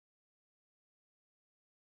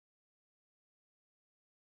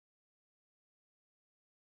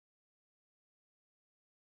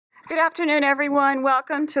Good afternoon, everyone.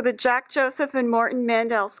 Welcome to the Jack Joseph and Morton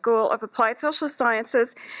Mandel School of Applied Social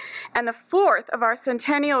Sciences and the fourth of our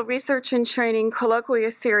Centennial Research and Training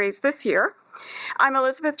Colloquia series this year. I'm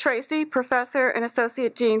Elizabeth Tracy, Professor and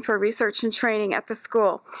Associate Dean for Research and Training at the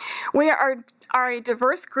school. We are a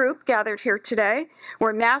diverse group gathered here today.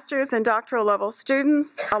 We're master's and doctoral level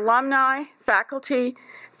students, alumni, faculty,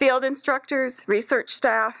 field instructors, research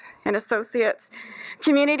staff, and associates,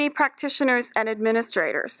 community practitioners, and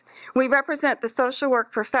administrators. We represent the social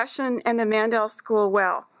work profession and the Mandel School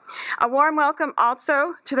well. A warm welcome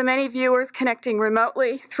also to the many viewers connecting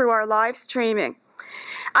remotely through our live streaming.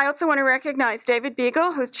 I also want to recognize David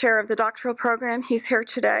Beagle, who's chair of the doctoral program. He's here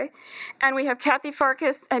today. And we have Kathy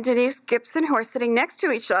Farkas and Denise Gibson, who are sitting next to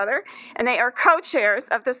each other, and they are co-chairs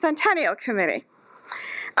of the Centennial Committee.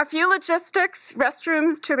 A few logistics: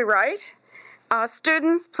 restrooms to the right.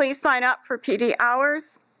 Students, please sign up for PD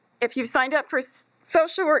hours. If you've signed up for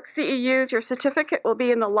social work CEUs, your certificate will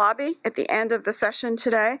be in the lobby at the end of the session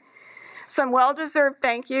today. Some well-deserved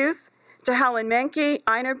thank yous to Helen Menke,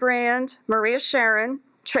 Ina Brand, Maria Sharon,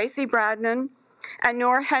 Tracy Bradnan, and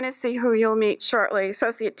Nora Hennessy, who you'll meet shortly,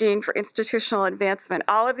 Associate Dean for Institutional Advancement.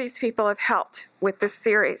 All of these people have helped with this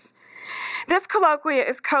series. This colloquia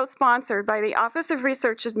is co-sponsored by the Office of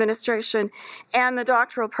Research Administration and the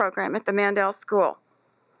doctoral program at the Mandel School.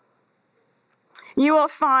 You will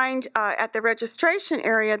find at the registration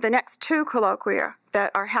area the next two colloquia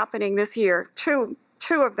that are happening this year, two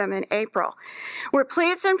of them in April. We're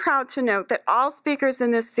pleased and proud to note that all speakers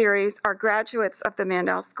in this series are graduates of the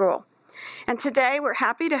Mandel School. And today we're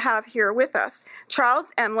happy to have here with us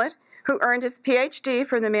Charles Emlett, who earned his PhD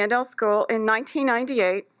from the Mandel School in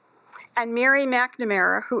 1998, and Mary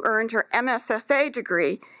McNamara, who earned her MSSA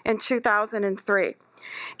degree in 2003.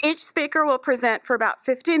 Each speaker will present for about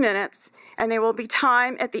 50 minutes, and there will be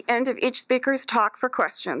time at the end of each speaker's talk for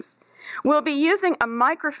questions. We'll be using a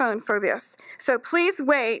microphone for this, so please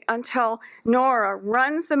wait until Nora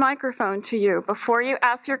runs the microphone to you before you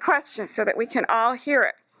ask your question so that we can all hear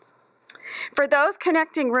it. For those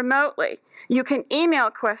connecting remotely, you can email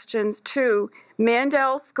questions to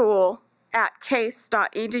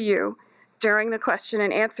mandelschool@case.edu during the question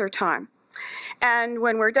and answer time. And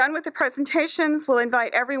when we're done with the presentations, we'll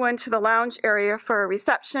invite everyone to the lounge area for a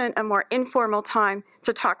reception, a more informal time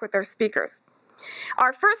to talk with our speakers.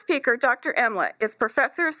 Our first speaker, Dr. Emlett, is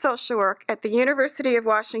Professor of Social Work at the University of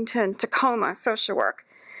Washington, Tacoma Social Work,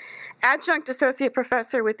 Adjunct Associate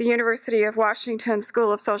Professor with the University of Washington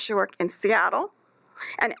School of Social Work in Seattle,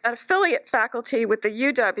 and affiliate faculty with the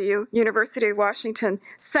UW, University of Washington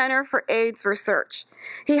Center for AIDS Research.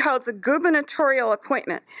 He holds a gubernatorial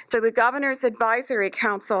appointment to the Governor's Advisory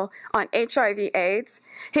Council on HIV/AIDS.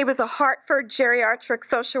 He was a Hartford Geriatric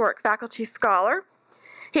Social Work Faculty Scholar.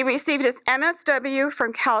 He received his MSW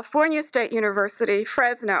from California State University,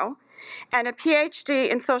 Fresno, and a PhD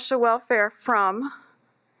in social welfare from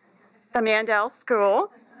the Mandel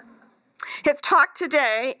School. His talk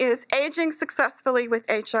today is Aging Successfully with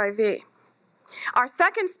HIV. Our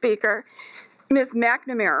second speaker, Ms.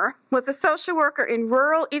 McNamara, was a social worker in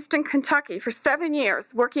rural eastern Kentucky for 7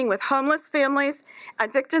 years, working with homeless families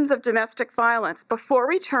and victims of domestic violence before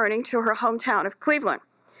returning to her hometown of Cleveland.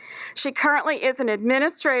 She currently is an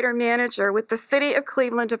administrator manager with the City of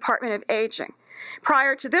Cleveland Department of Aging.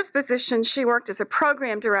 Prior to this position, she worked as a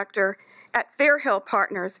program director at Fairhill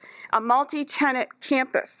Partners, a multi-tenant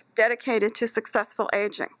campus dedicated to successful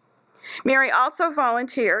aging. Mary also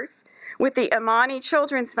volunteers with the Imani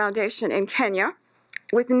Children's Foundation in Kenya,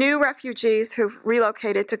 with new refugees who've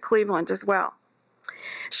relocated to Cleveland as well.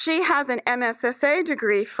 She has an MSSA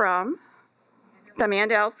degree from the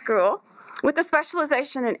Mandel School with a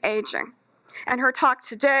specialization in aging. And her talk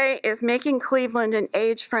today is Making Cleveland an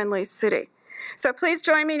Age-Friendly City. So please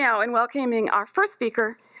join me now in welcoming our first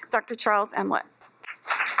speaker, Dr. Charles Emlett.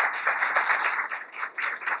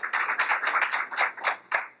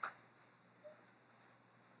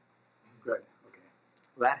 Good. Okay.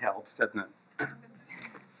 Well, that helps, doesn't it?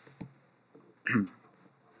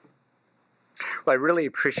 Well, I really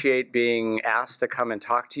appreciate being asked to come and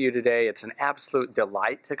talk to you today. It's an absolute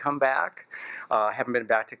delight to come back. I haven't been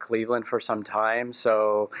back to Cleveland for some time,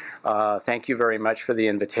 so thank you very much for the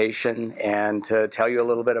invitation and to tell you a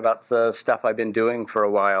little bit about the stuff I've been doing for a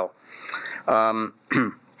while.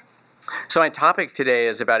 So my topic today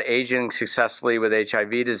is about aging successfully with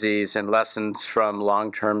HIV disease and lessons from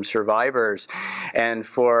long-term survivors. And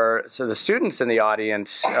so the students in the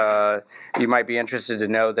audience, you might be interested to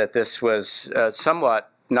know that this was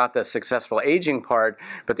somewhat not the successful aging part,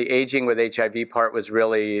 but the aging with HIV part was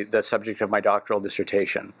really the subject of my doctoral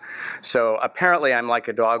dissertation. So apparently I'm like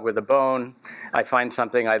a dog with a bone. I find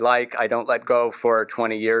something I like, I don't let go for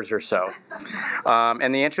 20 years or so.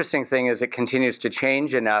 And the interesting thing is it continues to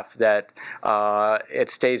change enough that it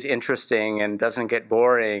stays interesting and doesn't get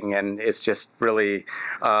boring, and it's just really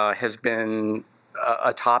has been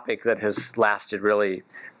a topic that has lasted really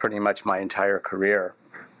pretty much my entire career.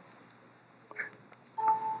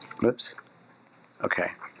 Oops.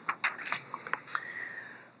 Okay.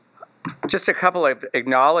 Just a couple of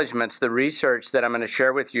acknowledgments. The research that I'm going to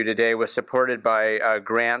share with you today was supported by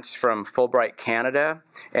grants from Fulbright Canada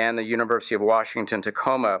and the University of Washington,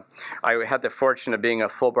 Tacoma. I had the fortune of being a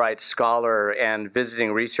Fulbright scholar and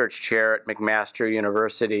visiting research chair at McMaster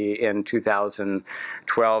University in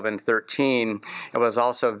 2012 and 13. I was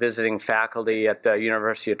also visiting faculty at the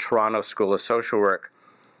University of Toronto School of Social Work.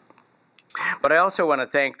 But I also want to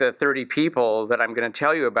thank the 30 people that I'm going to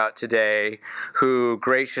tell you about today who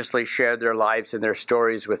graciously shared their lives and their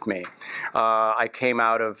stories with me. I came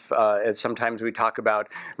out of, as sometimes we talk about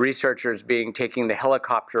researchers taking the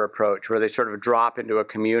helicopter approach, where they sort of drop into a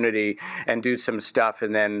community and do some stuff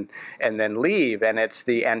and then leave. And it's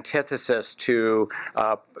the antithesis to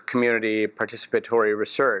community participatory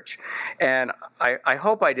research. And I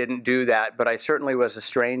hope I didn't do that, but I certainly was a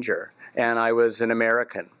stranger, and I was an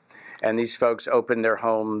American. And these folks opened their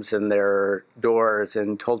homes and their doors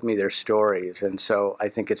and told me their stories. And so I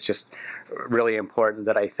think it's just really important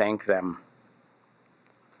that I thank them.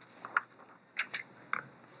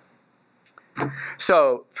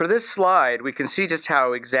 So for this slide, we can see just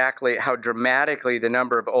how dramatically the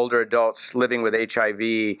number of older adults living with HIV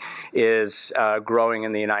is growing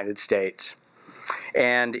in the United States.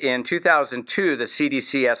 And in 2002, the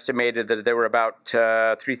CDC estimated that there were about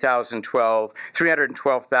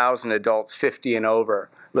 312,000 adults 50 and over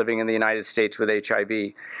living in the United States with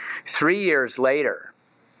HIV. 3 years later,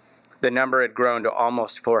 the number had grown to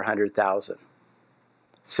almost 400,000.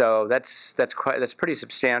 So that's pretty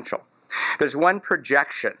substantial. There's one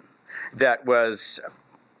projection that was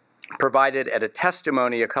provided at a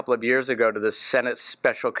testimony a couple of years ago to the Senate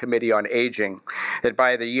Special Committee on Aging, that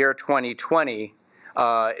by the year 2020,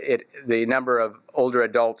 the number of older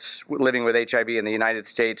adults living with HIV in the United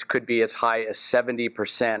States could be as high as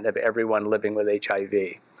 70% of everyone living with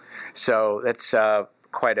HIV. So that's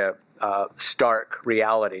quite a stark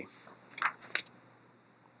reality.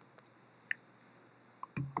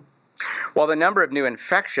 While the number of new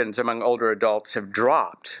infections among older adults have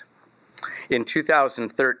dropped, in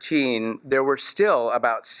 2013, there were still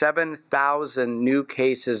about 7,000 new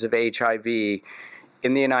cases of HIV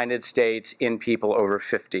in the United States in people over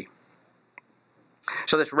 50.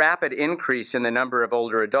 So this rapid increase in the number of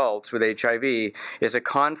older adults with HIV is a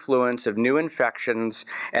confluence of new infections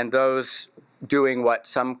and those doing what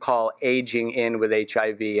some call aging in with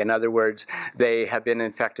HIV. In other words, they have been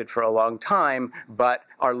infected for a long time, but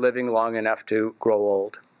are living long enough to grow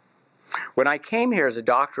old. When I came here as a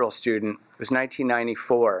doctoral student, it was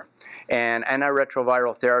 1994, and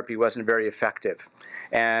antiretroviral therapy wasn't very effective.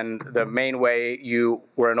 And the main way you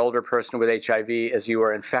were an older person with HIV is you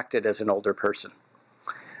were infected as an older person,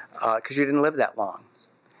 because you didn't live that long.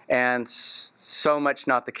 And so much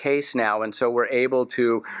not the case now, and so we're able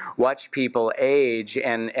to watch people age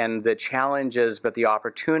and the challenges but the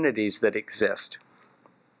opportunities that exist.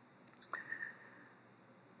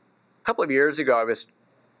 A couple of years ago, I was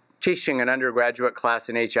teaching an undergraduate class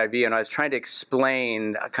in HIV, and I was trying to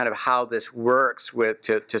explain kind of how this works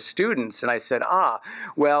to students. And I said,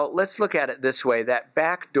 well, let's look at it this way. That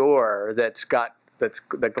back door that's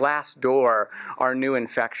the glass door are new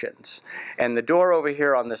infections. And the door over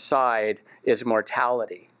here on the side is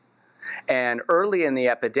mortality. And early in the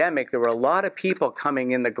epidemic, there were a lot of people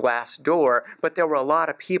coming in the glass door, but there were a lot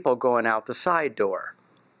of people going out the side door.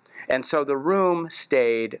 And so the room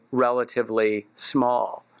stayed relatively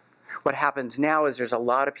small. What happens now is there's a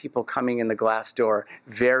lot of people coming in the glass door,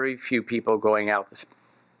 very few people going out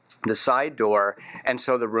the side door, and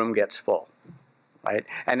so the room gets full, right?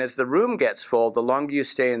 And as the room gets full, the longer you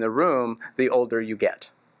stay in the room, the older you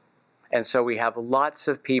get. And so we have lots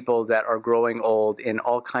of people that are growing old in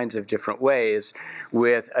all kinds of different ways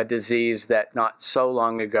with a disease that not so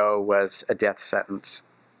long ago was a death sentence.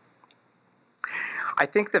 I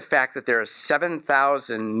think the fact that there are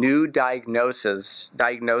 7,000 new diagnoses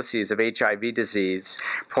of HIV disease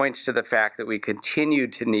points to the fact that we continue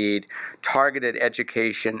to need targeted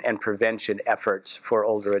education and prevention efforts for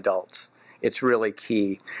older adults. It's really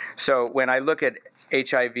key. So when I look at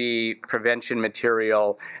HIV prevention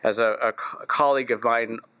material, as a colleague of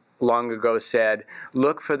mine long ago said,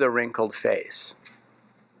 look for the wrinkled face.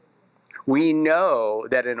 We know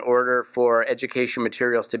that in order for education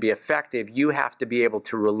materials to be effective, you have to be able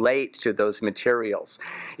to relate to those materials.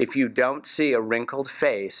 If you don't see a wrinkled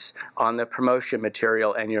face on the promotion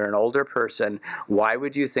material and you're an older person, why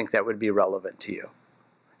would you think that would be relevant to you?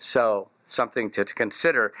 So, something to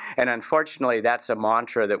consider. And unfortunately, that's a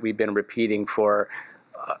mantra that we've been repeating for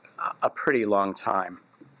a pretty long time.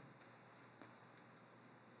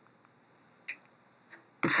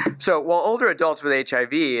 So while older adults with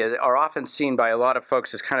HIV are often seen by a lot of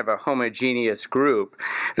folks as kind of a homogeneous group,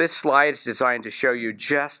 this slide is designed to show you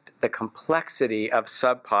just the complexity of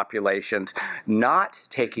subpopulations, not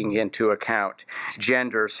taking into account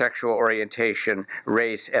gender, sexual orientation,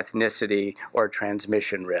 race, ethnicity, or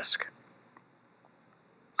transmission risk.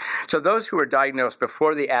 So those who were diagnosed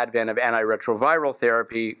before the advent of antiretroviral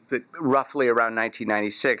therapy, roughly around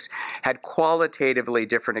 1996, had qualitatively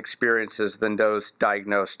different experiences than those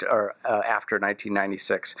diagnosed after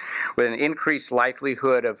 1996, with an increased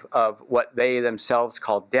likelihood of what they themselves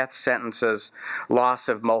called death sentences, loss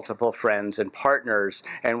of multiple friends and partners,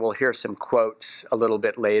 and we'll hear some quotes a little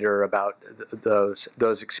bit later about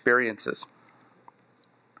those experiences.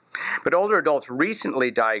 But older adults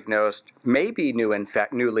recently diagnosed may be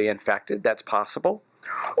newly infected, that's possible,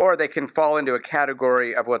 or they can fall into a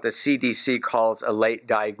category of what the CDC calls a late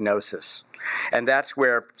diagnosis. And that's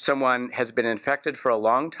where someone has been infected for a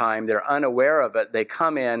long time, they're unaware of it, they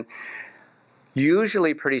come in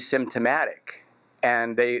usually pretty symptomatic,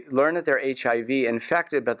 and they learn that they're HIV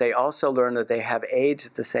infected, but they also learn that they have AIDS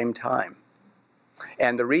at the same time.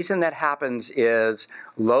 And the reason that happens is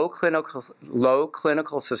low clinical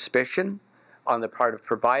suspicion on the part of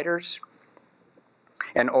providers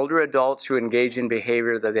and older adults who engage in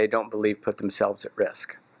behavior that they don't believe put themselves at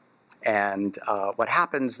risk. And what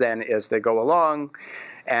happens then is they go along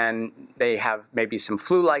and they have maybe some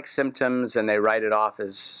flu-like symptoms and they write it off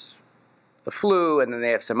as the flu, and then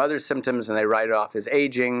they have some other symptoms and they write it off as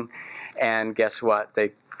aging, and guess what?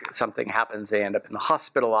 Something happens, they end up in the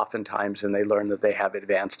hospital oftentimes, and they learn that they have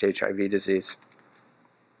advanced HIV disease.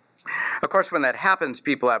 Of course, when that happens,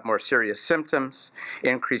 people have more serious symptoms,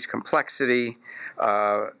 increased complexity,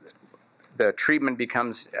 the treatment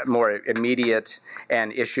becomes more immediate,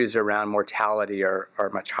 and issues around mortality are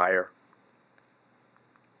much higher.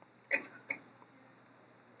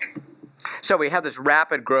 So we have this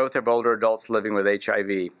rapid growth of older adults living with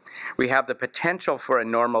HIV. We have the potential for a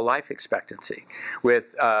normal life expectancy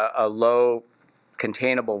with a low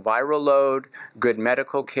containable viral load, good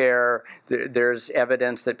medical care. There's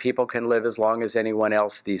evidence that people can live as long as anyone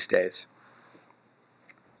else these days.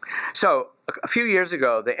 So a few years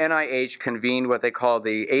ago, the NIH convened what they call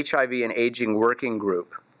the HIV and Aging Working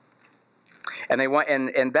Group. And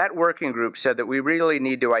that working group said that we really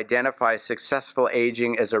need to identify successful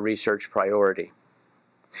aging as a research priority,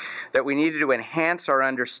 that we needed to enhance our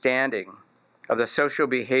understanding of the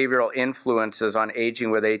socio-behavioral influences on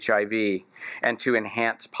aging with HIV and to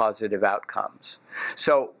enhance positive outcomes.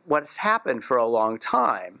 So what's happened for a long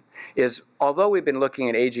time is, although we've been looking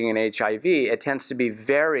at aging and HIV, it tends to be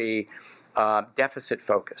very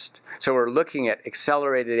deficit-focused. So we're looking at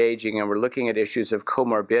accelerated aging, and we're looking at issues of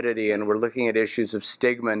comorbidity, and we're looking at issues of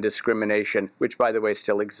stigma and discrimination, which, by the way,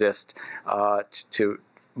 still exist to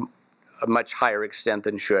a much higher extent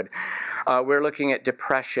than should. We're looking at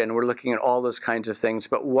depression. We're looking at all those kinds of things.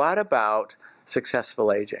 But what about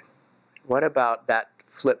successful aging? What about that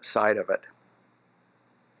flip side of it?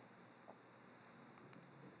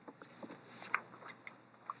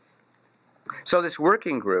 So this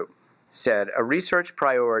working group said a research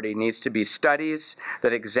priority needs to be studies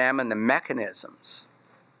that examine the mechanisms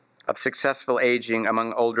of successful aging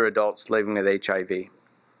among older adults living with HIV.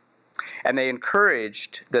 And they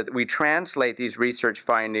encouraged that we translate these research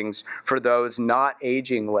findings for those not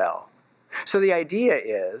aging well. So the idea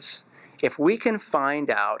is, if we can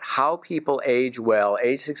find out how people age well,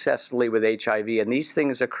 age successfully with HIV, and these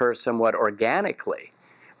things occur somewhat organically,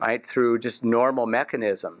 right, through just normal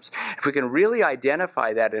mechanisms. If we can really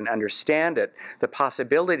identify that and understand it, the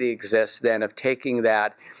possibility exists then of taking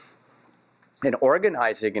that and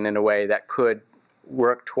organizing it in a way that could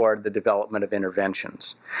work toward the development of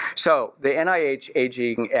interventions. So the NIH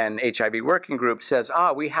Aging and HIV Working Group says,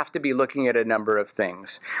 we have to be looking at a number of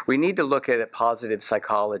things. We need to look at positive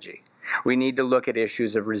psychology. We need to look at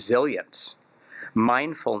issues of resilience,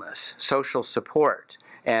 mindfulness, social support,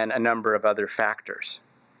 and a number of other factors.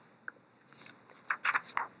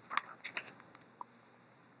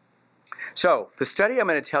 So, the study I'm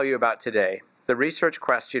going to tell you about today, the research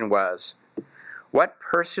question was, what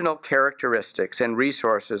personal characteristics and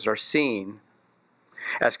resources are seen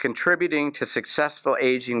as contributing to successful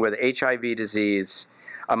aging with HIV disease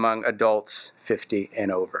among adults 50 and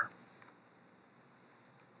over.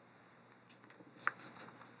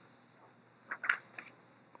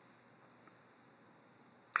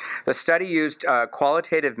 The study used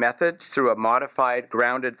qualitative methods through a modified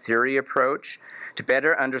grounded theory approach to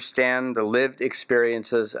better understand the lived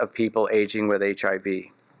experiences of people aging with HIV.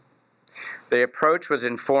 The approach was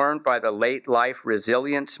informed by the late life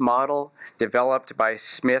resilience model developed by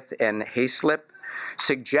Smith and Hayslip,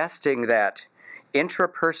 suggesting that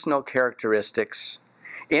intrapersonal characteristics,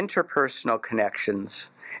 interpersonal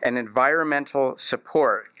connections, and environmental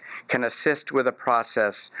support can assist with a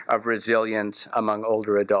process of resilience among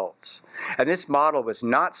older adults. And this model was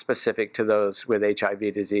not specific to those with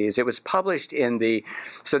HIV disease. It was published in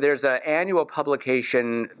so there's an annual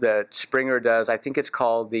publication that Springer does. I think it's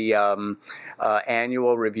called the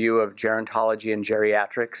Annual Review of Gerontology and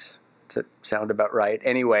Geriatrics. Does it sound about right?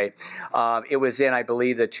 Anyway, it was in, I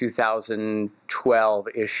believe, the 2012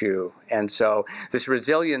 issue. And so this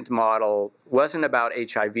resilience model wasn't about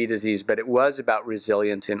HIV disease, but it was about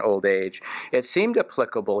resilience in old age. It seemed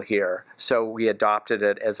applicable here, so we adopted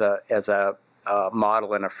it as a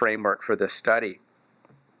model and a framework for this study.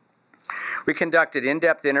 We conducted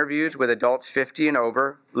in-depth interviews with adults 50 and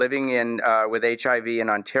over living with HIV in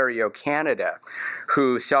Ontario, Canada,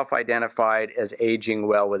 who self-identified as aging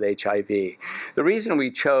well with HIV. The reason we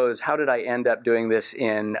chose, how did I end up doing this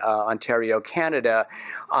in Ontario, Canada?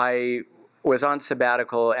 I was on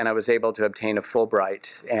sabbatical and I was able to obtain a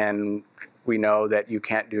Fulbright, and we know that you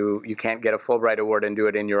can't get a Fulbright award and do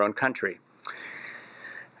it in your own country.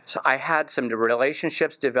 So I had some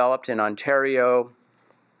relationships developed in Ontario.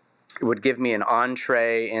 It would give me an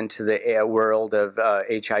entree into the world of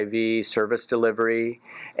HIV service delivery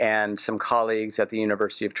and some colleagues at the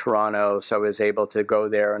University of Toronto, so I was able to go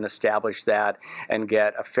there and establish that and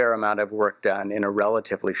get a fair amount of work done in a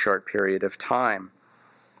relatively short period of time.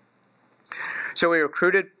 So we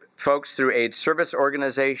recruited folks through AIDS service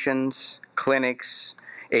organizations, clinics,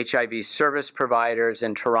 HIV service providers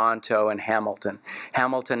in Toronto and Hamilton.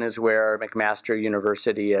 Hamilton is where McMaster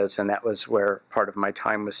University is, and that was where part of my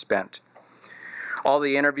time was spent. All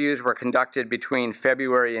the interviews were conducted between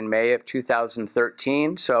February and May of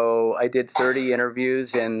 2013, so I did 30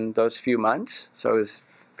 interviews in those few months, so I was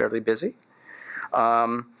fairly busy.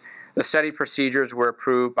 The study procedures were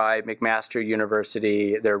approved by McMaster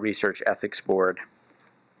University, their research ethics board.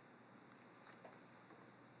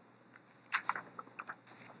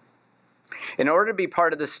 In order to be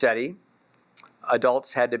part of the study,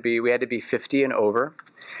 adults had to be 50 and over.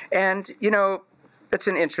 And, you know, that's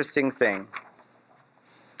an interesting thing.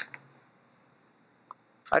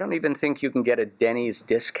 I don't even think you can get a Denny's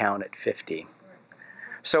discount at 50.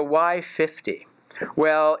 So why 50?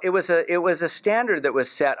 Well, it was a standard that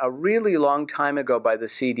was set a really long time ago by the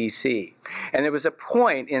CDC. And there was a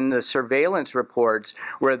point in the surveillance reports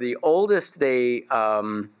where the oldest they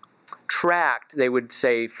tracked, they would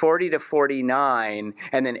say 40 to 49,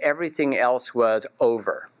 and then everything else was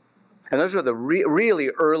over. And those were the really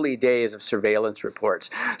early days of surveillance reports.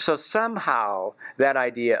 So somehow that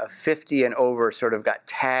idea of 50 and over sort of got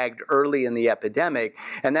tagged early in the epidemic,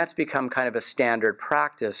 and that's become kind of a standard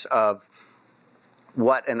practice of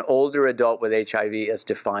what an older adult with HIV is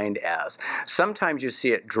defined as. Sometimes you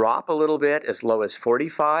see it drop a little bit, as low as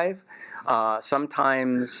 45.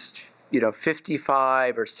 Sometimes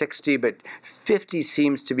 55 or 60, but 50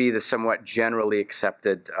 seems to be the somewhat generally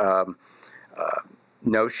accepted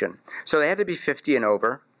notion. So they had to be 50 and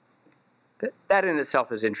over. That in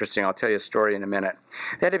itself is interesting. I'll tell you a story in a minute.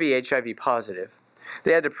 They had to be HIV positive.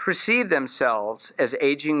 They had to perceive themselves as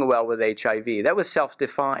aging well with HIV. That was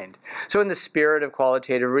self-defined. So in the spirit of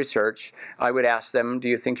qualitative research, I would ask them, do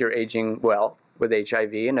you think you're aging well with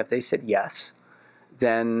HIV? And if they said yes,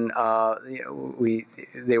 then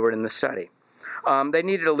they were in the study. They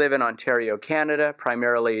needed to live in Ontario, Canada,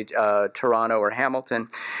 primarily Toronto or Hamilton,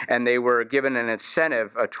 and they were given an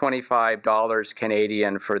incentive of $25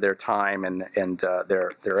 Canadian for their time and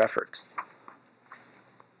their efforts.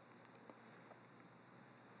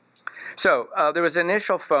 So there was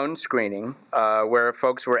initial phone screening where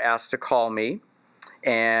folks were asked to call me,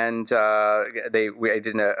 and I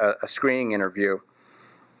did a screening interview.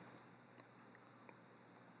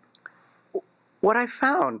 What I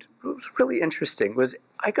found was really interesting was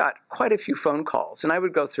I got quite a few phone calls, and I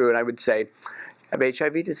would go through and I would say, I have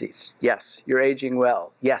HIV disease. Yes. You're aging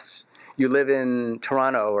well. Yes. You live in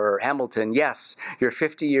Toronto or Hamilton. Yes. You're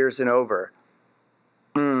 50 years and over.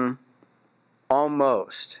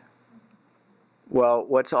 Almost. Well,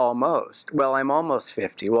 what's almost? Well, I'm almost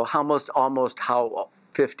 50. Well, how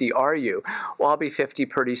 50 are you? Well, I'll be 50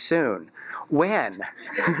 pretty soon. When?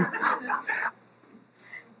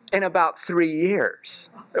 in about 3 years.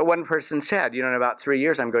 One person said, in about 3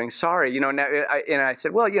 years, I'm going, sorry, now, and I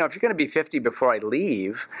said, well, if you're going to be 50 before I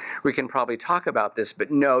leave, we can probably talk about this,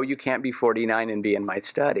 but no, you can't be 49 and be in my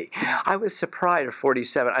study. I was surprised, or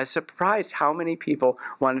 47, I was surprised how many people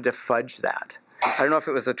wanted to fudge that. I don't know if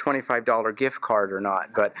it was a $25 gift card or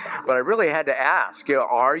not, but I really had to ask,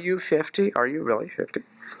 are you 50? Are you really 50?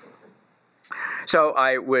 So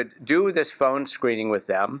I would do this phone screening with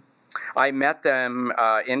them. I met them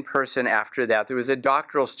in person after that. There was a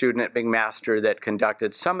doctoral student at McMaster that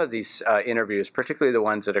conducted some of these interviews, particularly the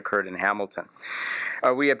ones that occurred in Hamilton.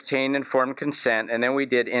 We obtained informed consent, and then we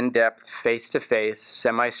did in-depth, face-to-face,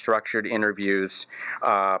 semi-structured interviews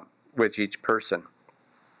with each person.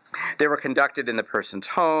 They were conducted in the person's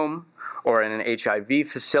home or in an HIV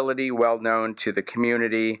facility well known to the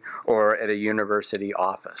community or at a university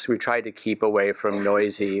office. We tried to keep away from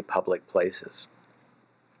noisy public places.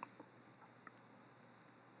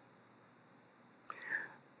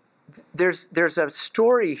 There's a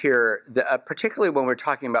story here, that, particularly when we're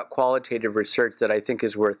talking about qualitative research, that I think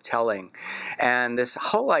is worth telling. And this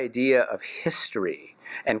whole idea of history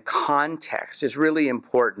and context is really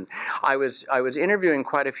important. I was interviewing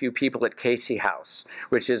quite a few people at Casey House,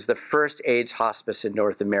 which is the first AIDS hospice in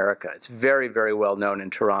North America. It's very, very well known in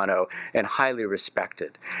Toronto and highly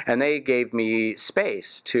respected. And they gave me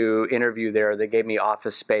space to interview there. They gave me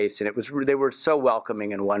office space, and they were so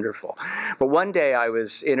welcoming and wonderful. But one day I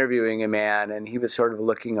was interviewing a man, and he was sort of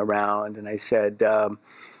looking around, and I said,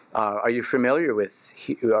 are you familiar with,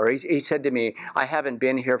 or he said to me, I haven't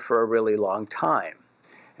been here for a really long time.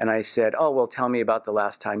 And I said, oh, well, tell me about the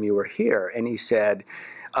last time you were here. And he said,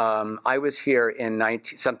 I was here in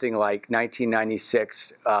something like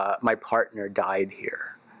 1996. My partner died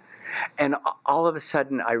here. And all of a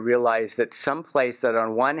sudden, I realized that someplace that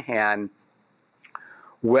on one hand,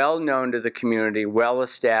 well known to the community, well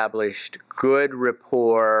established, good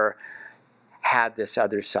rapport, had this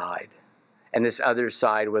other side. And this other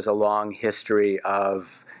side was a long history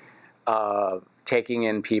of taking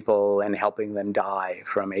in people and helping them die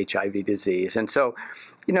from HIV disease. And so,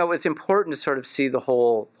 it's important to sort of see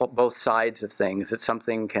both sides of things, that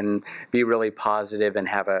something can be really positive and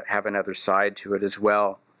have another side to it as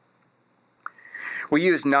well. We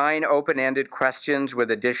used 9 open-ended questions with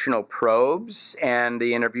additional probes, and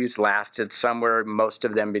the interviews lasted somewhere, most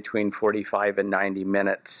of them between 45 and 90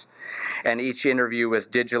 minutes. And each interview was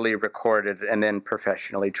digitally recorded and then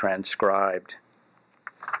professionally transcribed.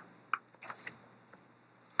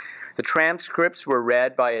 The transcripts were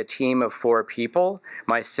read by a team of 4 people,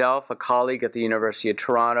 myself, a colleague at the University of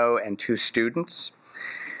Toronto, and 2 students.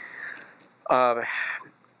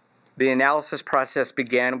 The analysis process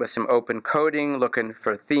began with some open coding, looking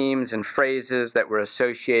for themes and phrases that were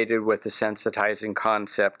associated with the sensitizing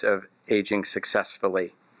concept of aging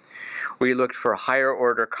successfully. We looked for higher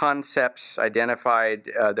order concepts identified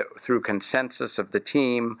through consensus of the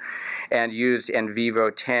team, and used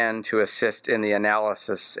NVivo 10 to assist in the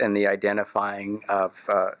analysis and the identifying of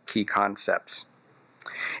key concepts.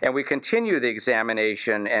 And we continue the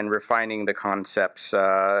examination and refining the concepts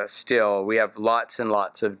still. We have lots and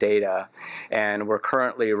lots of data, and we're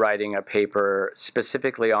currently writing a paper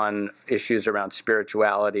specifically on issues around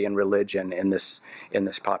spirituality and religion in this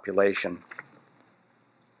population.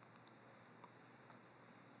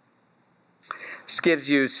 This gives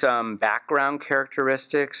you some background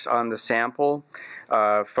characteristics on the sample.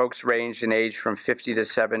 Folks ranged in age from 50 to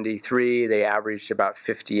 73. They averaged about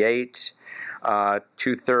 58.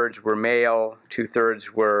 2/3 were male,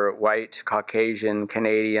 2/3 were white, Caucasian,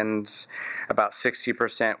 Canadians. About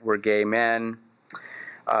 60% were gay men.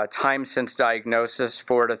 Time since diagnosis,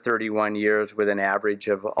 4 to 31 years, with an average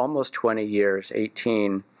of almost 20 years,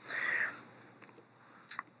 18.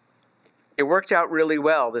 It worked out really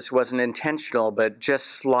well. This wasn't intentional, but just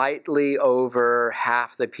slightly over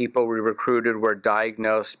half the people we recruited were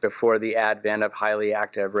diagnosed before the advent of highly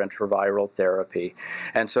active retroviral therapy.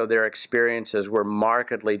 And so their experiences were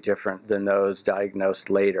markedly different than those diagnosed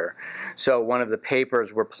later. So one of the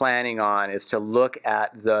papers we're planning on is to look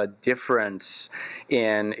at the difference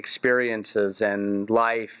in experiences and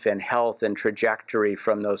life and health and trajectory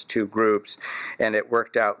from those 2 groups. And it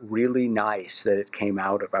worked out really nice that it came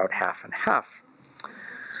out about half and half.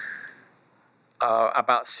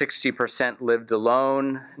 About 60% lived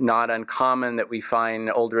alone. Not uncommon that we find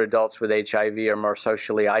older adults with HIV are more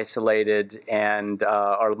socially isolated and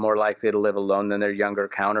are more likely to live alone than their younger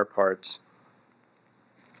counterparts.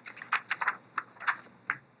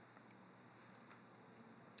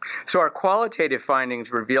 So our qualitative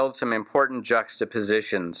findings revealed some important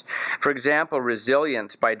juxtapositions. For example,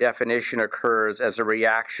 resilience by definition occurs as a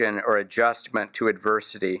reaction or adjustment to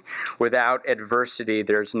adversity. Without adversity,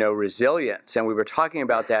 there's no resilience. And we were talking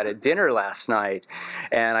about that at dinner last night.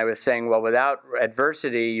 And I was saying, well, without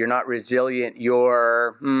adversity, you're not resilient,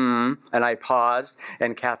 you're, and I paused,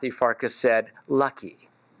 and Kathy Farkas said, lucky.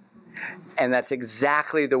 And that's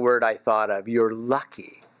exactly the word I thought of. You're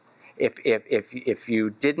lucky. If you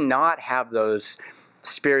did not have those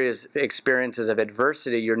experiences of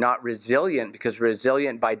adversity, you're not resilient, because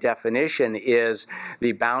resilient by definition is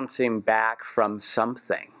the bouncing back from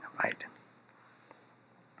something, right?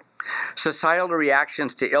 Societal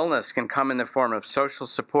reactions to illness can come in the form of social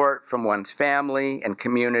support from one's family and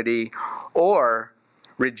community, or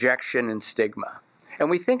rejection and stigma. And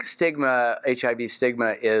we think stigma, HIV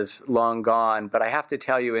stigma, is long gone, but I have to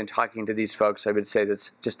tell you, in talking to these folks, I would say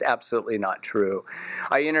that's just absolutely not true.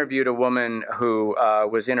 I interviewed a woman who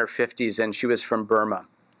was in her 50s, and she was from Burma.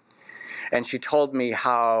 And she told me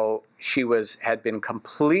how she had been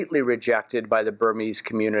completely rejected by the Burmese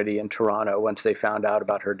community in Toronto once they found out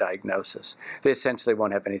about her diagnosis. They essentially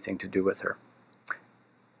won't have anything to do with her.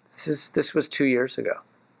 This was 2 years ago.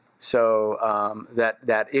 So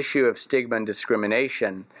that issue of stigma and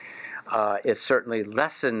discrimination is certainly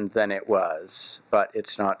lessened than it was, but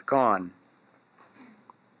it's not gone.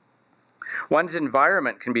 One's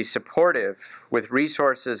environment can be supportive with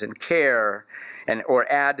resources and care, or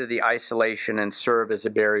add to the isolation and serve as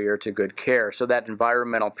a barrier to good care. So that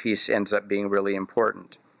environmental piece ends up being really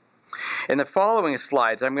important. In the following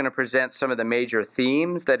slides, I'm going to present some of the major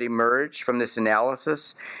themes that emerged from this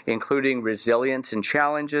analysis, including resilience and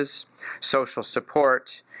challenges, social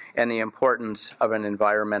support, and the importance of an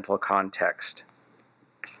environmental context.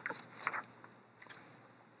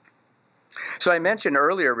 So I mentioned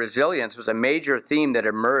earlier resilience was a major theme that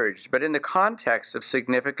emerged, but in the context of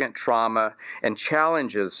significant trauma and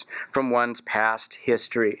challenges from one's past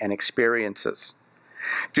history and experiences.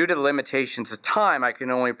 Due to the limitations of time, I can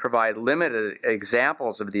only provide limited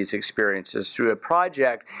examples of these experiences through a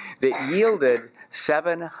project that yielded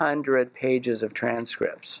 700 pages of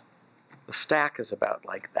transcripts. The stack is about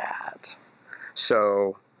like that.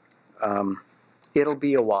 So it'll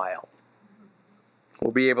be a while. We'll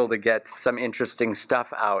be able to get some interesting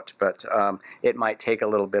stuff out, but it might take a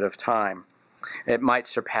little bit of time. It might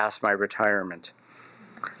surpass my retirement.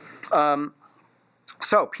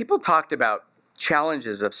 So people talked about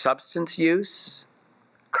challenges of substance use,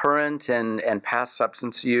 current and past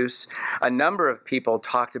substance use. A number of people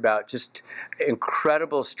talked about just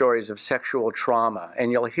incredible stories of sexual trauma.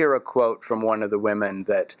 And you'll hear a quote from one of the women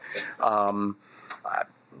that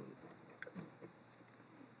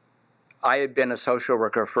I had been a social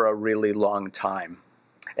worker for a really long time.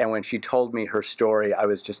 And when she told me her story, I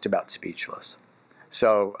was just about speechless.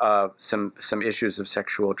 So some issues of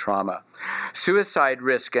sexual trauma. Suicide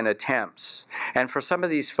risk and attempts. And for some of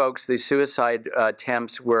these folks, the suicide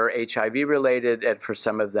attempts were HIV related, and for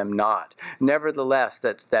some of them not. Nevertheless,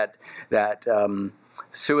 that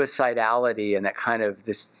suicidality and that kind of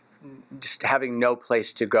this just having no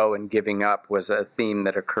place to go and giving up was a theme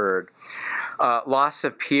that occurred. Loss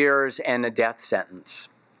of peers and a death sentence.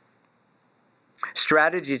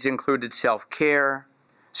 Strategies included self-care,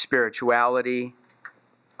 spirituality,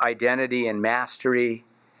 identity and mastery,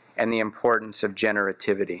 and the importance of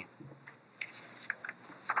generativity.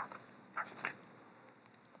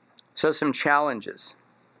 So some challenges.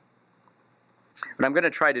 What I'm going to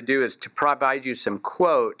try to do is to provide you some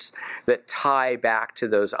quotes that tie back to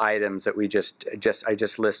those items that I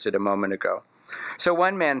just listed a moment ago. So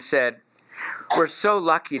one man said, "We're so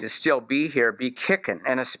lucky to still be here, be kicking,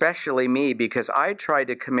 and especially me, because I tried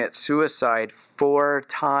to commit suicide 4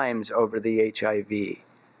 times over the HIV."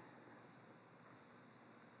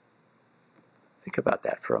 Think about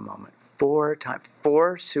that for a moment. 4 times,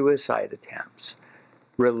 4 suicide attempts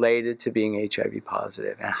related to being HIV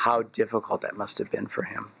positive, and how difficult that must have been for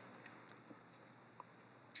him.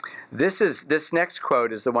 This next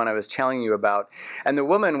quote is the one I was telling you about, and the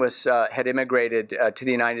woman had immigrated to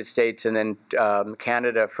the United States and then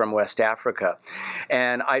Canada from West Africa,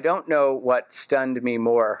 and I don't know what stunned me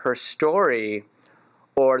more, her story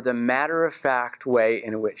or the matter-of-fact way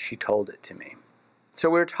in which she told it to me. So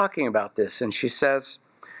we were talking about this, and she says,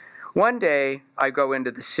 "One day I go into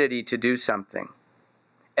the city to do something,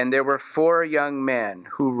 and there were 4 young men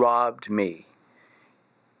who robbed me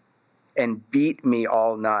and beat me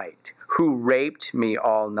all night, who raped me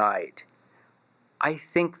all night. I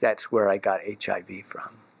think that's where I got HIV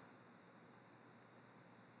from."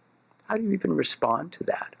 How do you even respond to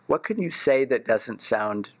that? What can you say that doesn't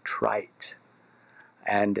sound trite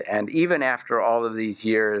And even after all of these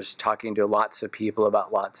years talking to lots of people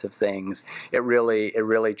about lots of things, it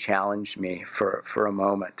really challenged me for a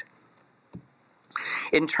moment.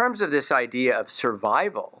 In terms of this idea of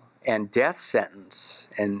survival and death sentence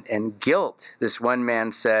and guilt, this one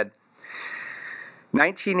man said,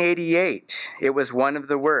 1988, it was one of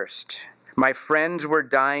the worst. My friends were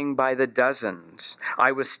dying by the dozens.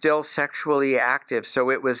 I was still sexually active, so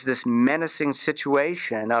it was this menacing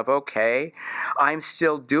situation of, okay, I'm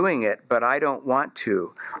still doing it, but I don't want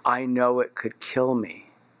to. I know it could kill me.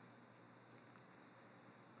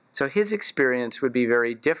 So his experience would be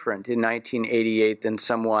very different in 1988 than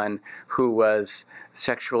someone who was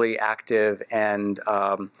sexually active and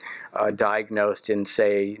diagnosed in,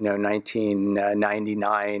 say,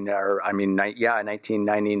 1999 or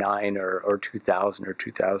 1999 or 2000 or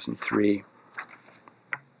 2003.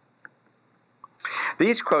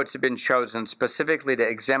 These quotes have been chosen specifically to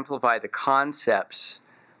exemplify the concepts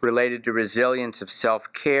related to resilience of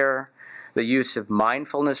self-care, the use of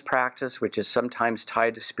mindfulness practice, which is sometimes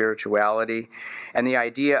tied to spirituality, and the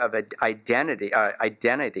idea of identity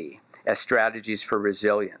as strategies for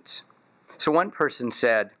resilience. So one person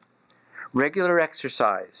said, regular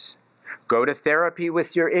exercise, go to therapy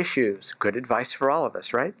with your issues. Good advice for all of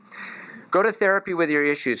us, right? Go to therapy with your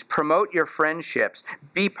issues, promote your friendships,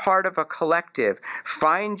 be part of a collective,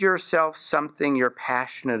 find yourself something you're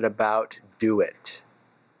passionate about, do it.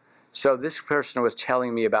 So this person was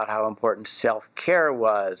telling me about how important self-care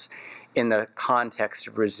was in the context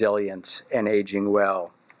of resilience and aging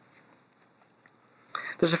well.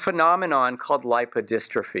 There's a phenomenon called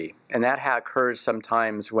lipodystrophy, and that occurs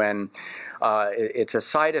sometimes when it's a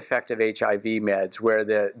side effect of HIV meds where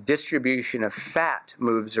the distribution of fat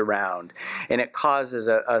moves around, and it causes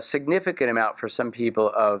a significant amount for some people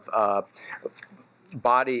of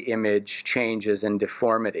body image changes and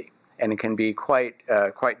deformity. And it can be quite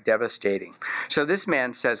devastating. So this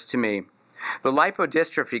man says to me, the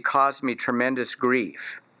lipodystrophy caused me tremendous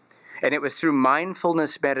grief, and it was through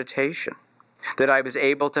mindfulness meditation that I was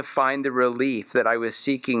able to find the relief that I was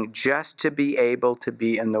seeking just to be able to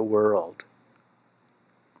be in the world.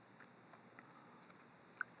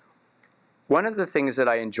 One of the things that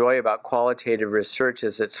I enjoy about qualitative research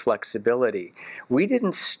is its flexibility. We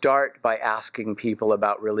didn't start by asking people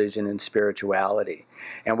about religion and spirituality.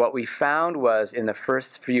 And what we found was in the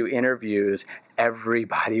first few interviews,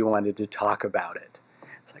 everybody wanted to talk about it.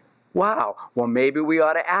 It's like, wow, well, maybe we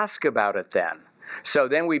ought to ask about it then. So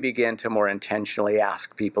then we began to more intentionally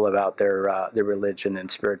ask people about their religion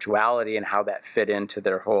and spirituality and how that fit into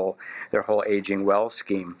their whole aging well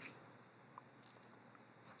scheme.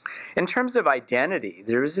 In terms of identity,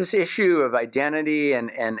 there was this issue of identity, and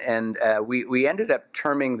we ended up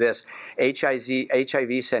terming this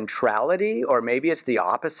HIV centrality, or maybe it's the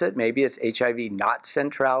opposite. Maybe it's HIV not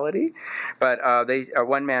centrality. But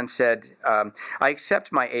one man said, I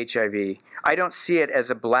accept my HIV. I don't see it as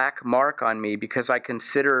a black mark on me because I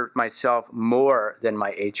consider myself more than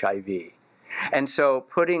my HIV. And so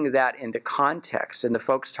putting that into context, and the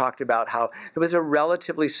folks talked about how it was a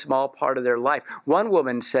relatively small part of their life. One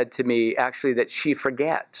woman said to me, actually, that she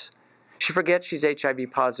forgets. She forgets she's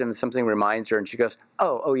HIV positive and something reminds her, and she goes,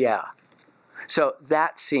 oh yeah. So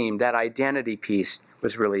that identity piece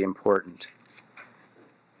was really important.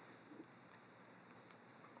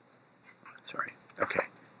 Sorry, okay.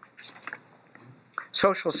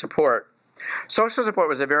 Social support. Social support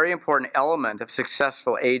was a very important element of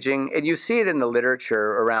successful aging, and you see it in the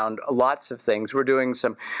literature around lots of things.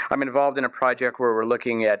 I'm involved in a project where we're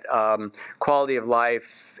looking at quality of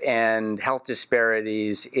life and health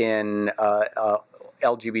disparities in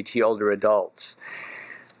LGBT older adults.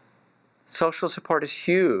 Social support is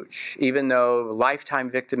huge, even though lifetime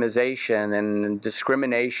victimization and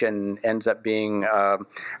discrimination ends up being a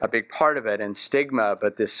big part of it, and stigma,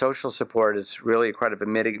 but this social support is really quite a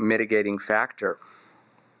mitigating factor.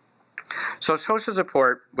 So social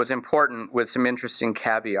support was important with some interesting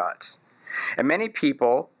caveats. And many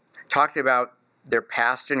people talked about their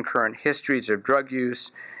past and current histories of drug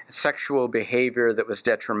use, sexual behavior that was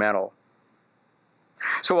detrimental.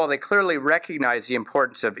 So while they clearly recognize the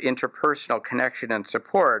importance of interpersonal connection and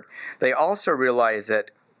support, they also realize that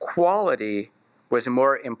quality was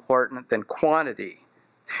more important than quantity.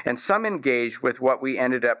 And some engaged with what we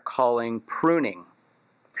ended up calling pruning,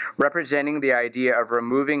 representing the idea of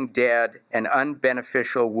removing dead and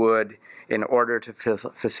unbeneficial wood in order to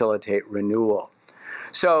facilitate renewal.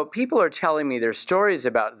 So people are telling me their stories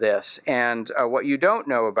about this, and what you don't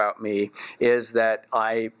know about me is that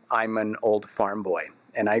I'm an old farm boy,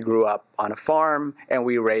 and I grew up on a farm, and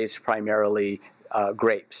we raised primarily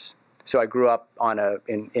grapes. So I grew up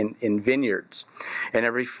in vineyards. And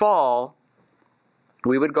every fall,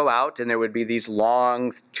 we would go out and there would be these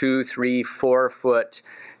long 2, 3, 4-foot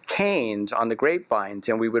canes on the grapevines,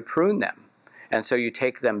 and we would prune them. And so you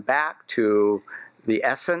take them back to the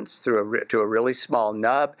essence to a really small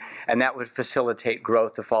nub, and that would facilitate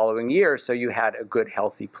growth the following year, so you had a good,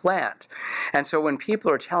 healthy plant. And so when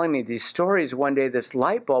people are telling me these stories, one day this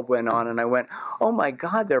light bulb went on, and I went, oh my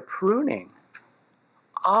God, they're pruning.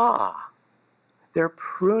 Ah, they're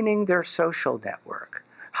pruning their social network.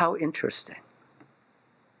 How interesting.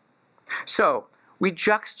 So we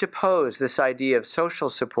juxtapose this idea of social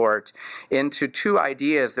support into two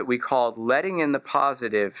ideas that we called letting in the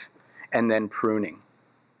positive and then pruning.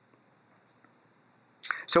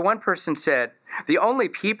 So one person said, the only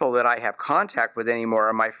people that I have contact with anymore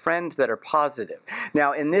are my friends that are positive.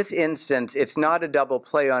 Now, in this instance, it's not a double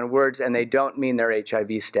play on words, and they don't mean their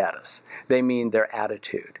HIV status. They mean their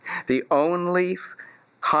attitude. The only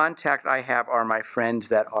contact I have are my friends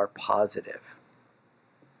that are positive.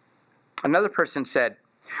 Another person said,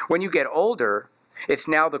 when you get older, it's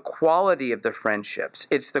now the quality of the friendships.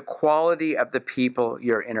 It's the quality of the people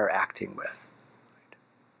you're interacting with.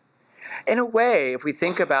 In a way, if we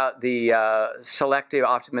think about the selective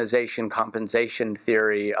optimization compensation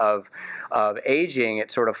theory of aging,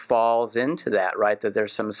 it sort of falls into that, right? That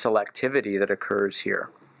there's some selectivity that occurs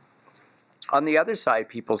here. On the other side,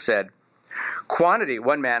 people said, quantity,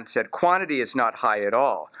 one man said, quantity is not high at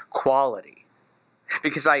all, quality.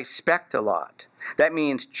 Because I expect a lot. That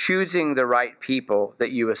means choosing the right people that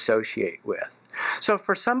you associate with. So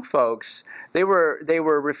for some folks, they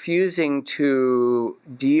were refusing to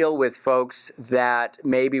deal with folks that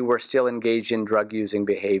maybe were still engaged in drug-using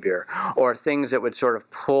behavior, or things that would sort of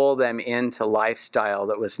pull them into lifestyle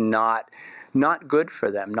that was not good for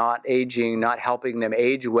them, not aging, not helping them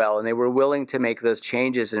age well, and they were willing to make those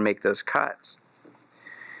changes and make those cuts.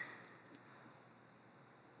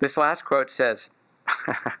 This last quote says,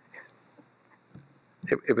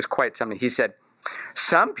 it was quite something. He said,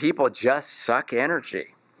 some people just suck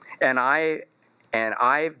energy, and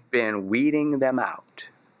I've been weeding them out.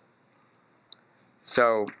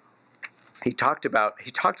 So he talked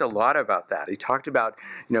a lot about that. He talked about,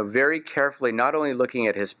 very carefully, not only looking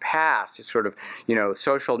at his past, his sort of,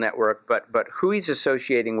 social network, but who he's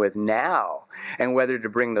associating with now, and whether to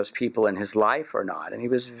bring those people in his life or not. And he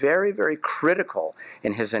was very, very critical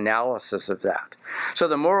in his analysis of that. So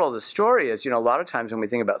the moral of the story is, a lot of times when we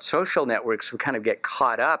think about social networks, we kind of get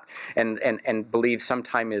caught up and believe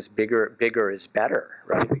sometimes bigger is better,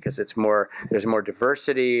 right? Because there's more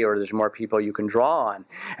diversity, or there's more people you can draw on.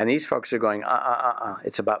 And these folks are going,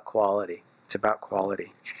 it's about quality. It's about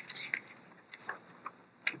quality.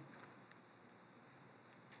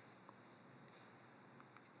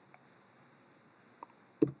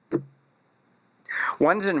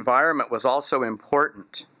 One's environment was also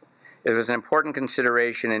important. It was an important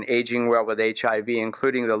consideration in aging well with HIV,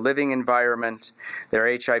 including the living environment, their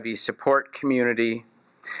HIV support community,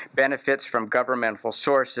 benefits from governmental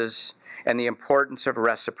sources, and the importance of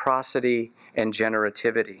reciprocity and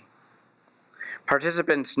generativity.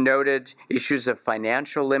 Participants noted issues of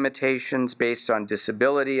financial limitations based on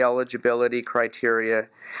disability eligibility criteria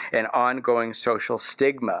and ongoing social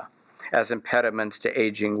stigma as impediments to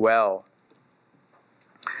aging well.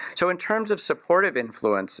 So in terms of supportive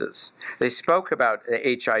influences, they spoke about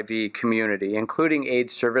the HIV community, including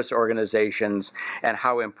AIDS service organizations, and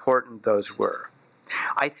how important those were.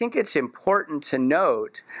 I think it's important to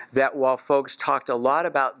note that while folks talked a lot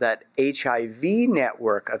about that HIV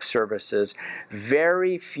network of services,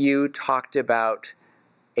 very few talked about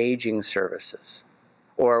aging services,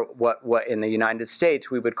 or what in the United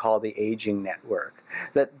States we would call the aging network.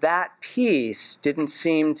 That piece didn't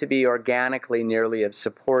seem to be organically nearly as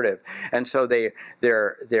supportive. And so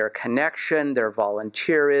their connection, their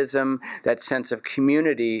volunteerism, that sense of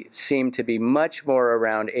community seemed to be much more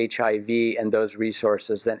around HIV and those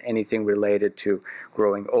resources than anything related to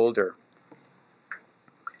growing older.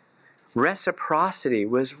 Reciprocity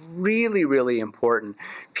was really, really important.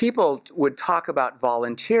 People would talk about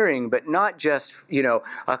volunteering, but not just,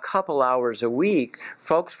 a couple hours a week.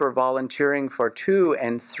 Folks were volunteering for 2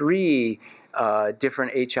 and 3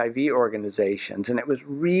 different HIV organizations, and it was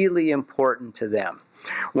really important to them.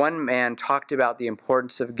 One man talked about the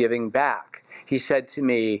importance of giving back. He said to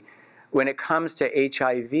me, when it comes to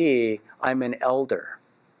HIV, I'm an elder.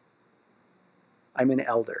 I'm an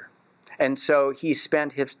elder. And so he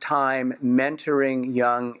spent his time mentoring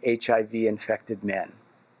young HIV-infected men,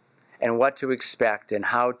 and what to expect, and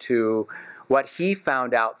what he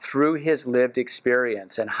found out through his lived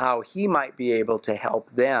experience, and how he might be able to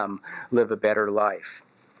help them live a better life.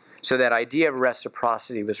 So that idea of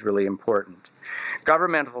reciprocity was really important.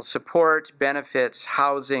 Governmental support, benefits,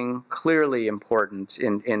 housing, clearly important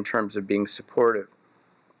in terms of being supportive.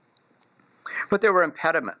 But there were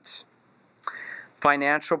impediments.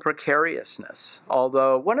 Financial precariousness.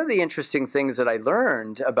 Although one of the interesting things that I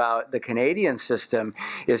learned about the Canadian system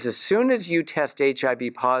is as soon as you test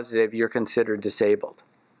HIV positive, you're considered disabled.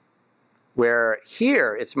 Where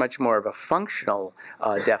here, it's much more of a functional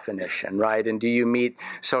definition, right? And do you meet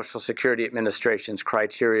Social Security Administration's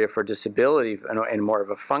criteria for disability in more of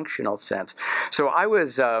a functional sense? So I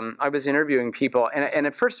was interviewing people, and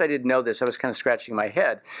at first I didn't know this. I was kind of scratching my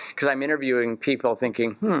head because I'm interviewing people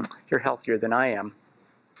thinking, you're healthier than I am.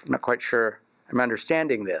 I'm not quite sure I'm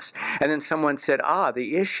understanding this. And then someone said,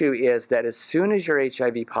 the issue is that as soon as you're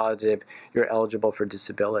HIV positive, you're eligible for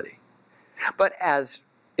disability. But as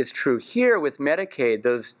is true here with Medicaid,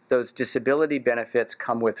 those disability benefits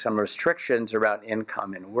come with some restrictions around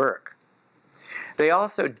income and work. They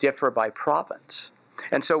also differ by province.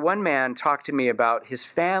 And so one man talked to me about his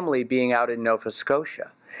family being out in Nova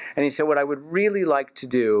Scotia. And he said, what I would really like to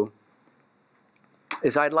do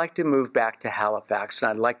is I'd like to move back to Halifax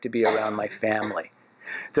and I'd like to be around my family.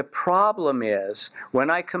 The problem is when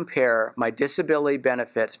I compare my disability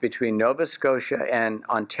benefits between Nova Scotia and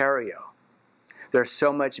Ontario, they're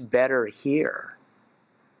so much better here.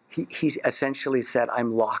 He essentially said,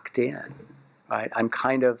 I'm locked in, right?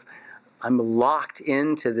 I'm locked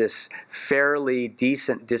into this fairly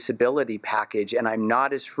decent disability package, and I'm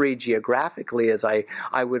not as free geographically as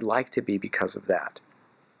I would like to be because of that.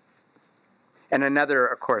 And another,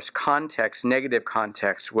 of course, context, negative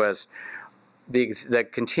context, was the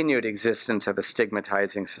continued existence of a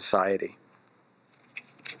stigmatizing society.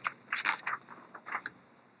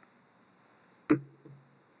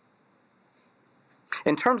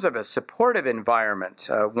 In terms of a supportive environment,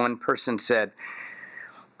 one person said,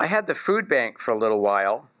 I had the food bank for a little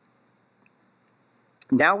while.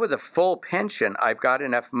 Now with a full pension, I've got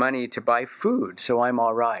enough money to buy food, so I'm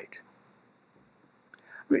all right.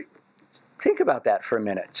 Think about that for a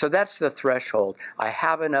minute. So that's the threshold. I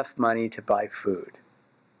have enough money to buy food.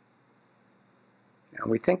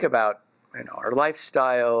 We think about our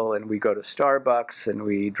lifestyle, and we go to Starbucks and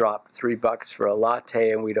we drop $3 for a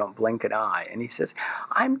latte and we don't blink an eye. And he says,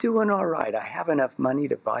 I'm doing all right. I have enough money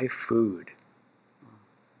to buy food.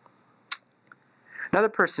 Another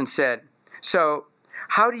person said, so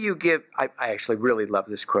how do you give, I actually really love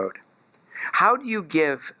this quote. How do you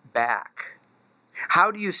give back? How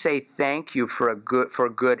do you say thank you for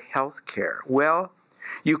good health care? Well,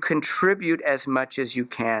 you contribute as much as you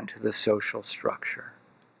can to the social structure.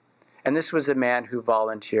 And this was a man who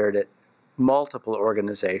volunteered at multiple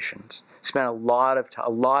organizations, spent a lot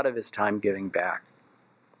of his time giving back.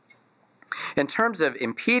 In terms of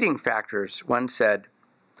impeding factors, one said,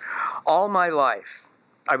 all my life,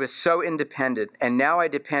 I was so independent, and now I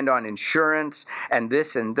depend on insurance and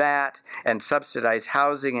this and that and subsidized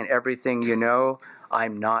housing and everything,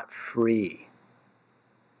 I'm not free.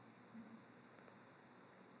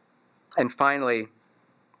 And finally,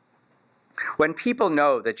 when people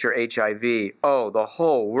know that you're HIV, the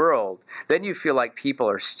whole world, then you feel like people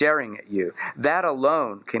are staring at you. That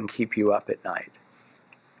alone can keep you up at night.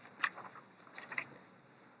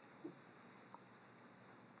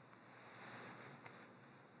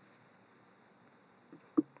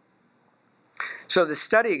 So the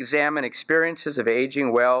study examined experiences of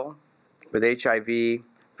aging well with HIV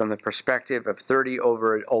from the perspective of 30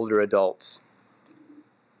 older adults.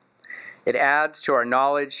 It adds to our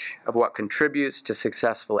knowledge of what contributes to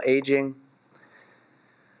successful aging.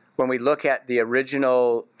 When we look at the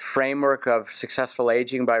original framework of successful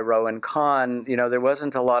aging by Rowan Kahn, there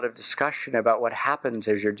wasn't a lot of discussion about what happens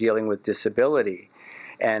as you're dealing with disability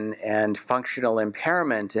and functional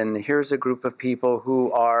impairment. And here's a group of people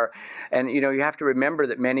who are, and you have to remember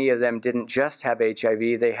that many of them didn't just have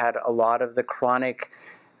HIV, they had a lot of the chronic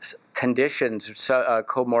conditions,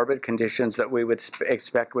 comorbid conditions that we would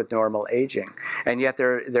expect with normal aging. And yet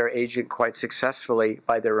they're aging quite successfully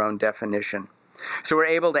by their own definition. So we're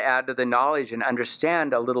able to add to the knowledge and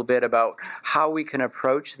understand a little bit about how we can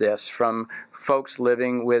approach this from folks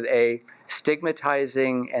living with a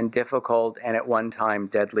stigmatizing and difficult and at one time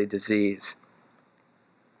deadly disease.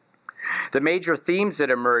 The major themes that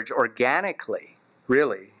emerge organically,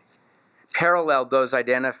 really, paralleled those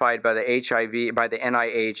identified by the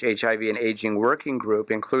NIH HIV and Aging Working Group,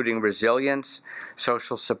 including resilience,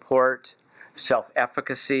 social support,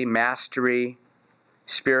 self-efficacy, mastery,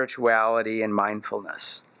 spirituality, and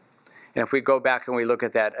mindfulness. And if we go back and we look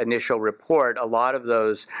at that initial report, a lot of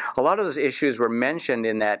those issues were mentioned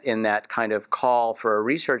in that kind of call for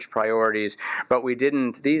research priorities, but we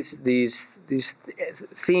didn't. These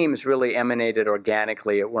themes really emanated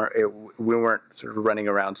organically. We weren't sort of running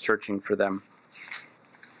around searching for them.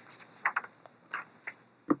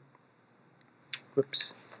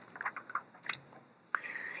 Whoops.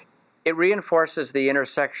 It reinforces the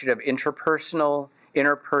intersection of interpersonal,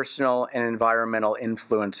 and environmental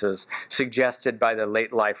influences suggested by the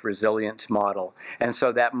late life resilience model. And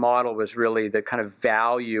so that model was really the kind of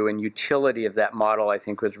value and utility of that model, I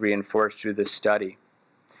think, was reinforced through this study.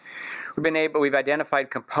 We've identified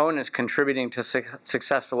components contributing to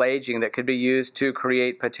successful aging that could be used to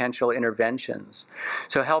create potential interventions.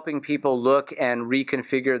 So helping people look and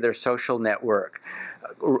reconfigure their social network,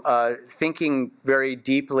 thinking very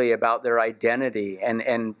deeply about their identity,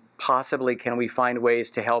 and possibly can we find ways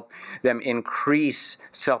to help them increase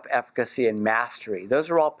self-efficacy and mastery. Those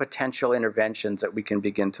are all potential interventions that we can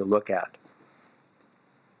begin to look at.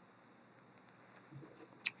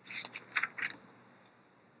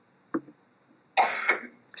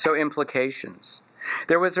 So implications.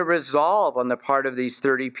 There was a resolve on the part of these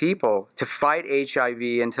 30 people to fight HIV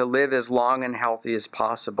and to live as long and healthy as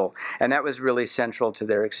possible. And that was really central to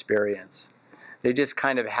their experience. They just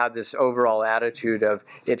kind of had this overall attitude of,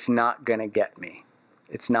 it's not going to get me.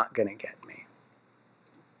 It's not going to get me.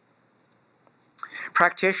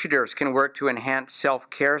 Practitioners can work to enhance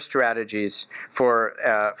self-care strategies for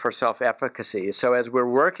self-efficacy. So as we're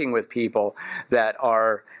working with people that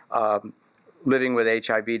are living with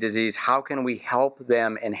HIV disease, how can we help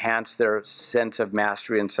them enhance their sense of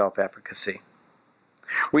mastery and self-efficacy?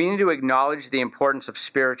 We need to acknowledge the importance of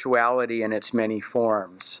spirituality in its many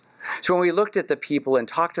forms. So when we looked at the people and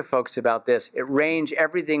talked to folks about this, it ranged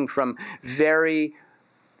everything from very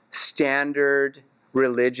standard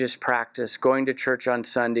religious practice, going to church on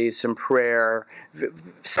Sundays, some prayer,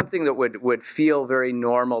 something that would feel very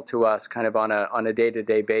normal to us kind of on a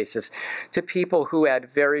day-to-day basis, to people who had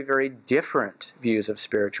very, very different views of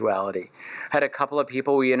spirituality. Had a couple of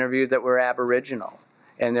people we interviewed that were Aboriginal,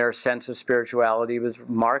 and their sense of spirituality was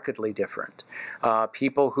markedly different.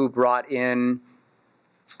 People who brought in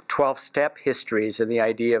 12-step histories and the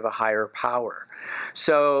idea of a higher power.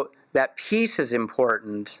 So that piece is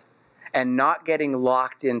important, and not getting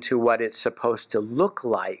locked into what it's supposed to look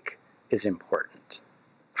like is important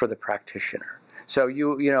for the practitioner. So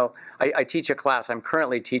I teach a class. I'm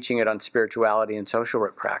currently teaching it on spirituality and social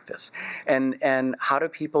work practice, and how do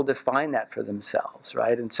people define that for themselves,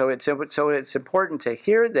 right? And so it's important to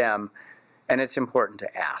hear them, and it's important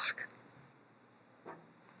to ask.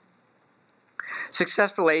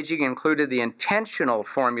 Successful aging included the intentional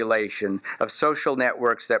formulation of social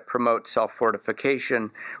networks that promote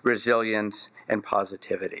self-fortification, resilience, and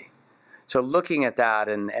positivity. So looking at that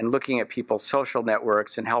and looking at people's social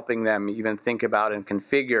networks and helping them even think about and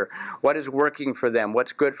configure what is working for them,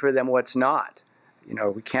 what's good for them, what's not.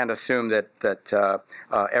 We can't assume that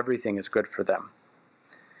everything is good for them.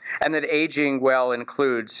 And that aging well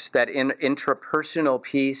includes that intrapersonal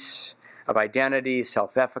piece of identity,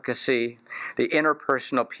 self-efficacy, the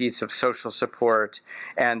interpersonal piece of social support,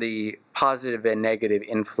 and the positive and negative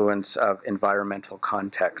influence of environmental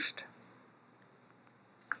context.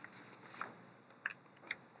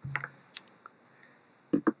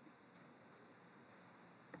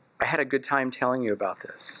 I had a good time telling you about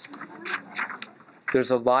this.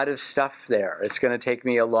 There's a lot of stuff there. It's going to take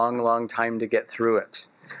me a long, long time to get through it,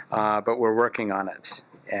 but we're working on it.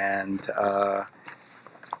 And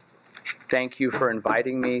thank you for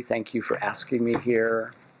inviting me. Thank you for asking me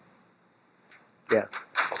here. Yeah.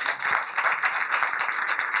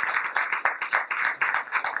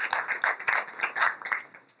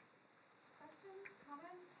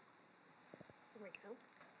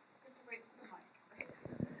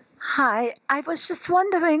 Hi, I was just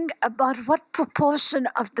wondering about what proportion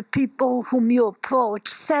of the people whom you approached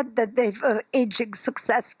said that they were aging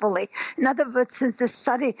successfully. In other words, since the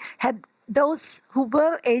study had those who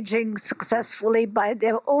were aging successfully by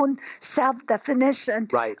their own self-definition,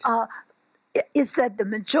 right. Is that the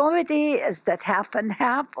majority? Is that half and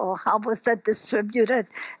half? Or how was that distributed?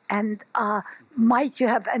 And might you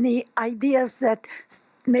have any ideas that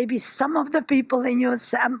maybe some of the people in your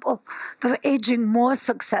sample were aging more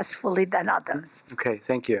successfully than others? Okay,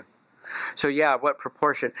 thank you. So yeah, what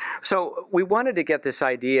proportion? So we wanted to get this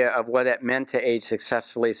idea of what it meant to age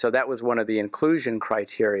successfully, so that was one of the inclusion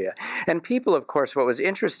criteria. And people, of course, what was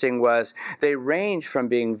interesting was they range from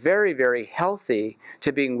being very, very healthy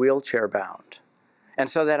to being wheelchair bound. And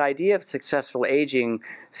so that idea of successful aging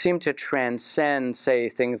seemed to transcend, say,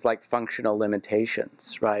 things like functional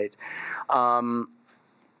limitations, right?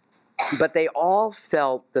 But they all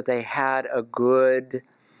felt that they had a good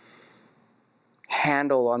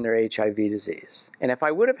handle on their HIV disease. And if I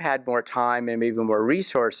would have had more time and maybe more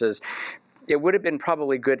resources, it would have been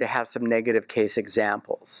probably good to have some negative case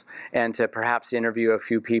examples and to perhaps interview a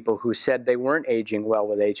few people who said they weren't aging well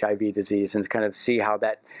with HIV disease and kind of see how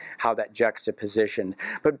that juxtaposition.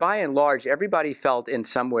 But by and large, everybody felt in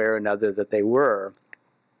some way or another that they were.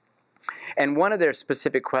 And one of their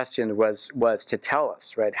specific questions was to tell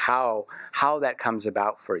us, right, how that comes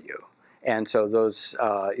about for you. And so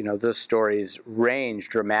those stories range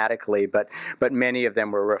dramatically, but many of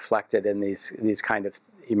them were reflected in these kind of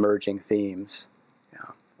emerging themes.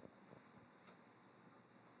 Yeah.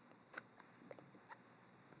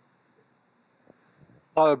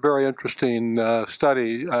 A very interesting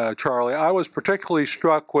study, Charlie. I was particularly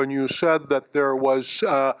struck when you said that there was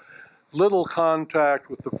little contact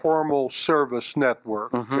with the formal service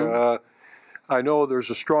network. Mm-hmm. I know there's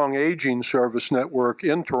a strong aging service network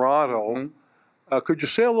in Toronto. Mm-hmm. Could you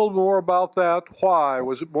say a little more about that? Why?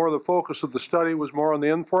 Was it more the focus of the study was more on the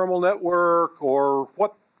informal network, or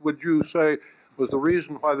what would you say was the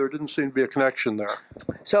reason why there didn't seem to be a connection there?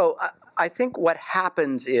 So I think what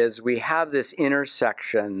happens is we have this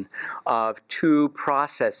intersection of two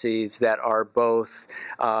processes that are both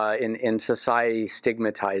in society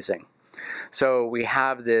stigmatizing. So we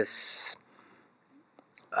have this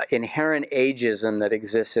inherent ageism that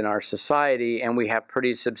exists in our society, and we have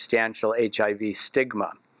pretty substantial HIV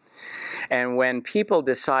stigma. And when people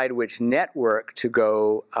decide which network to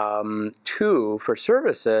go to for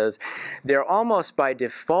services, they're almost by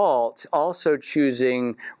default also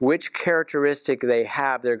choosing which characteristic they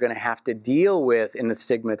have they're going to have to deal with in a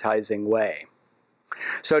stigmatizing way.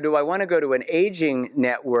 So do I want to go to an aging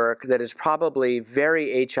network that is probably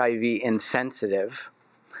very HIV insensitive?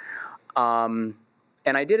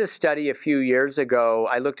 And I did a study a few years ago.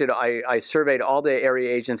 I surveyed all the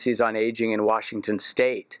area agencies on aging in Washington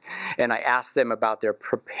State, and I asked them about their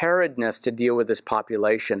preparedness to deal with this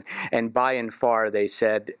population. And by and far, they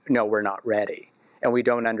said, no, we're not ready, and we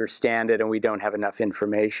don't understand it, and we don't have enough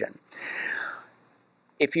information.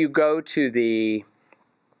 If you go to the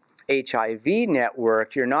HIV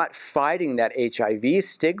network, you're not fighting that HIV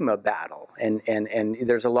stigma battle. And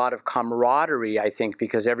there's a lot of camaraderie, I think,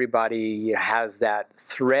 because everybody has that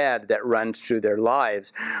thread that runs through their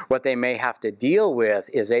lives. What they may have to deal with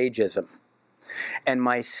is ageism. And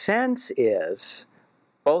my sense is,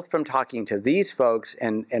 both from talking to these folks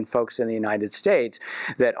and folks in the United States,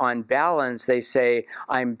 that on balance, they say,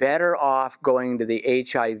 I'm better off going to the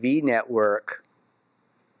HIV network.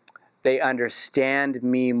 They understand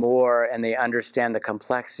me more, and they understand the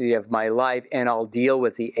complexity of my life, and I'll deal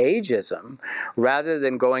with the ageism rather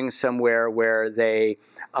than going somewhere where there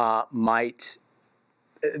might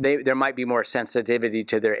be more sensitivity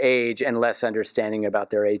to their age and less understanding about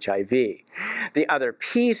their HIV. The other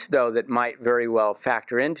piece, though, that might very well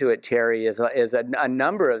factor into it, Terry, is a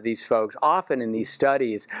number of these folks, often in these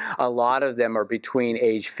studies, a lot of them are between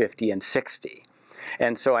age 50 and 60.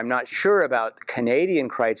 And so I'm not sure about Canadian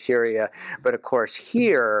criteria, but of course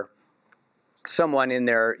here, someone in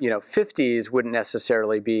their 50s wouldn't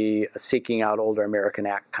necessarily be seeking out Older American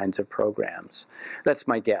Act kinds of programs. That's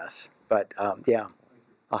my guess, but yeah.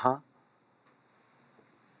 Uh-huh.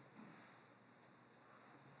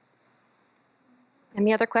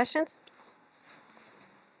 Any other questions?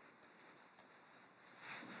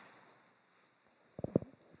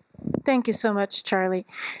 Thank you so much, Charlie.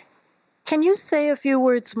 Can you say a few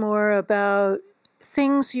words more about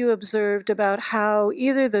things you observed about how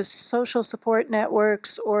either the social support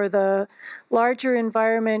networks or the larger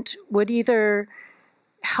environment would either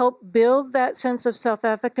help build that sense of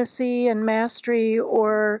self-efficacy and mastery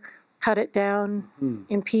or cut it down,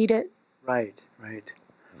 impede it? Right, right.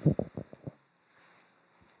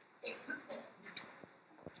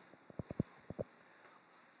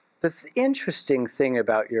 The interesting thing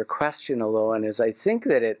about your question, Aloan, is I think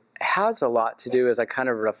that it has a lot to do, as I kind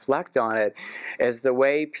of reflect on it, is the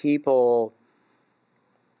way people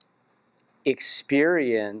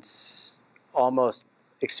experience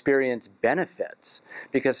benefits.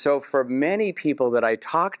 Because so for many people that I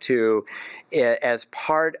talk to, as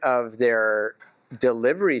part of their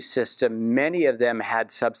delivery system, many of them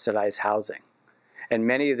had subsidized housing. And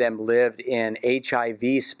many of them lived in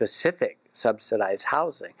HIV-specific subsidized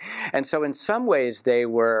housing. And so in some ways they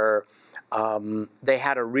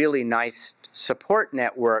had a really nice support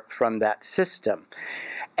network from that system.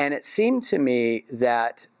 And it seemed to me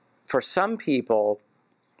that for some people,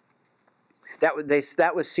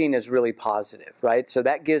 that was seen as really positive, right? So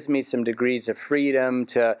that gives me some degrees of freedom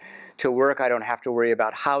to work. I don't have to worry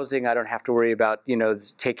about housing. I don't have to worry about,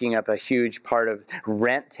 taking up a huge part of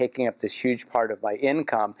rent, taking up this huge part of my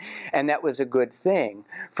income. And that was a good thing.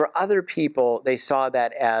 For other people, they saw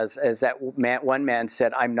that as that one man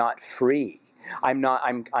said, I'm not free.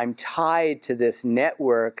 I'm tied to this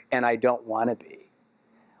network and I don't want to be.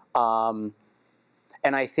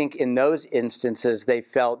 And I think in those instances, they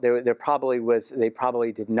felt they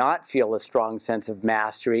probably did not feel a strong sense of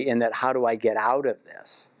mastery in that, how do I get out of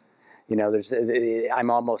this? I'm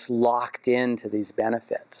almost locked into these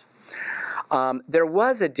benefits. There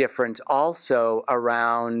was a difference also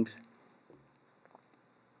around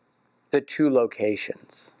the two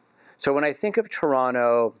locations. So when I think of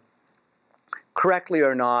Toronto, correctly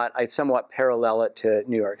or not, I somewhat parallel it to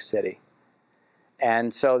New York City.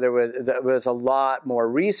 And so there was a lot more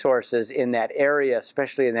resources in that area,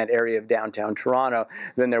 especially in that area of downtown Toronto,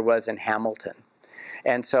 than there was in Hamilton.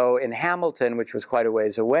 And so in Hamilton, which was quite a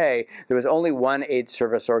ways away, there was only one aid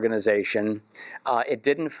service organization. It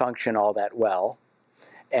didn't function all that well.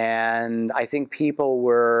 And I think people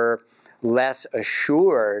were less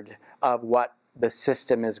assured of what the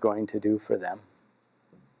system is going to do for them.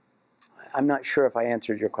 I'm not sure if I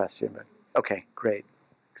answered your question, but okay, great.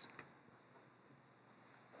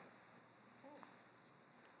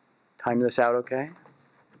 Time this out okay?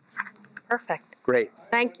 Perfect. Great.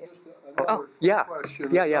 Thank you. Another Yeah. question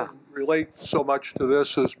Yeah. doesn't relate so much to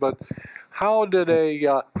this, but how did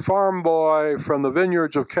a farm boy from the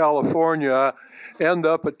vineyards of California end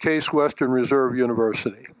up at Case Western Reserve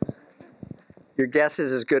University? Your guess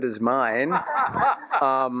is as good as mine.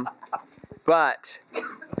 But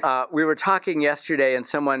we were talking yesterday and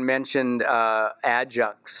someone mentioned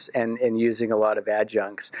adjuncts and using a lot of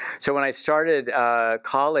adjuncts. So when I started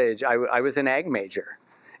college, I was an ag major.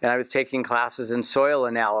 And I was taking classes in soil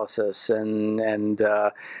analysis and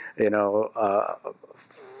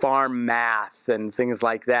farm math and things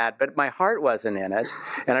like that. But my heart wasn't in it.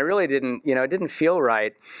 And I really didn't, it didn't feel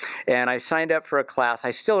right. And I signed up for a class. I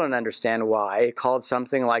still don't understand why. It called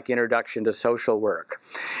something like Introduction to Social Work.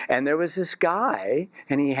 And there was this guy,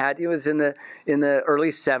 and he was in the early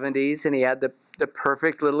 70s, and he had the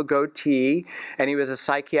perfect little goatee, and he was a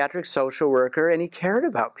psychiatric social worker, and he cared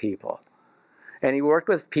about people. And he worked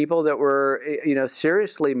with people that were,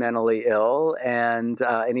 seriously mentally ill, and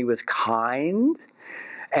he was kind.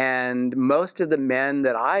 And most of the men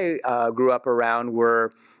that I grew up around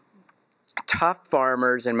were tough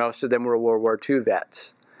farmers, and most of them were World War II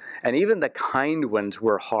vets. And even the kind ones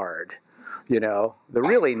were hard. The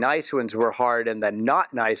really nice ones were hard, and the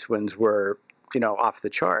not nice ones were off the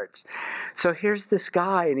charts. So here's this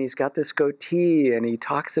guy, and he's got this goatee, and he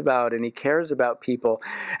talks about and he cares about people.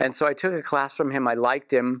 And so I took a class from him. I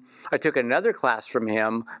liked him. I took another class from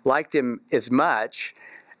him, liked him as much,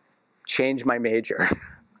 changed my major,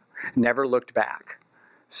 never looked back.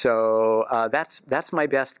 So that's my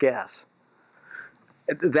best guess.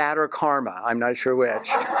 That or karma. I'm not sure which.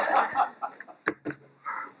 Thank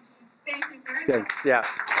you very much. Thanks. Yeah.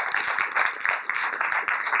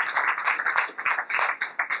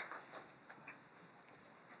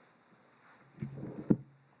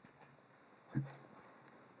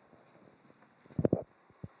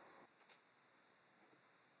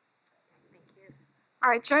 All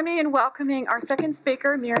right, join me in welcoming our second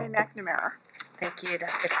speaker, Miriam McNamara. Thank you,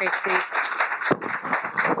 Dr. Tracy.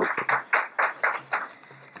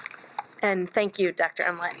 And thank you, Dr.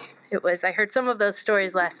 Umlet. I heard some of those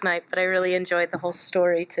stories last night, but I really enjoyed the whole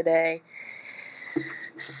story today.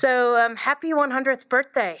 So happy 100th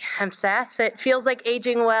birthday, MSAS. It feels like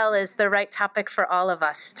aging well is the right topic for all of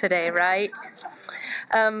us today, right?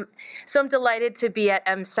 So I'm delighted to be at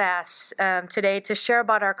MSAS today to share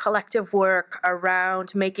about our collective work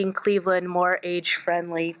around making Cleveland more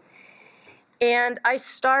age-friendly. And I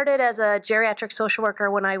started as a geriatric social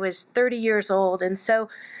worker when I was 30 years old, and so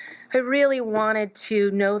I really wanted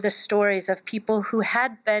to know the stories of people who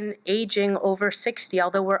had been aging over 60,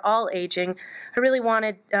 although we're all aging. I really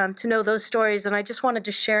wanted to know those stories, and I just wanted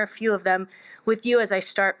to share a few of them with you as I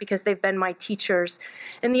start because they've been my teachers.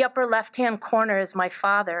 In the upper left-hand corner is my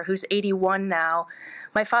father, who's 81 now.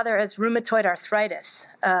 My father has rheumatoid arthritis,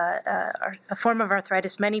 a form of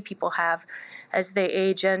arthritis many people have as they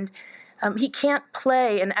age, and he can't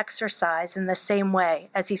play and exercise in the same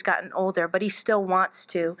way as he's gotten older, but he still wants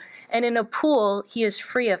to. And in a pool, he is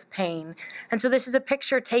free of pain. And so this is a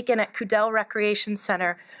picture taken at Cudell Recreation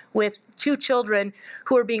Center with two children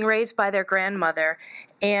who are being raised by their grandmother.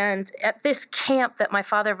 And at this camp that my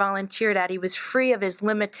father volunteered at, he was free of his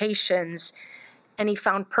limitations, and he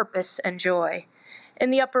found purpose and joy. In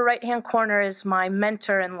the upper right-hand corner is my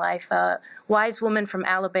mentor in life, a wise woman from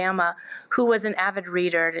Alabama who was an avid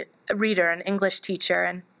reader, an English teacher.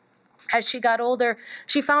 And as she got older,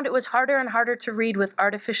 she found it was harder and harder to read with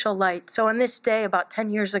artificial light. So on this day, about 10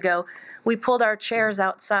 years ago, we pulled our chairs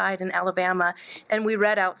outside in Alabama and we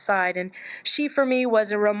read outside. And she, for me,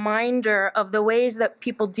 was a reminder of the ways that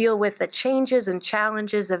people deal with the changes and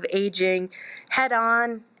challenges of aging head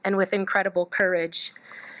on and with incredible courage.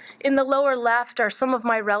 In the lower left are some of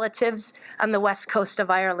my relatives on the west coast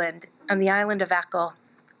of Ireland, on the island of Achill.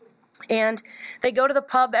 And they go to the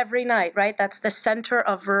pub every night, right? That's the center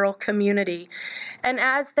of rural community. And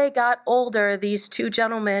as they got older, these two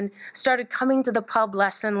gentlemen started coming to the pub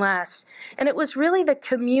less and less. And it was really the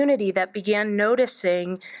community that began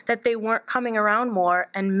noticing that they weren't coming around more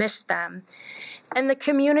and missed them. And the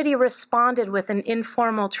community responded with an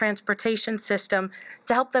informal transportation system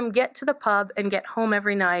to help them get to the pub and get home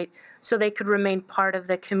every night so they could remain part of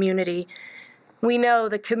the community. We know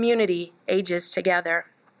the community ages together.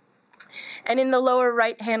 And in the lower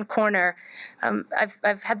right-hand corner,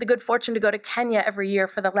 I've had the good fortune to go to Kenya every year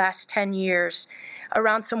for the last 10 years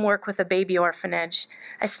around some work with a baby orphanage.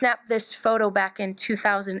 I snapped this photo back in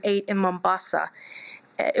 2008 in Mombasa.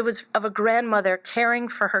 It was of a grandmother caring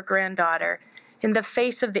for her granddaughter. In the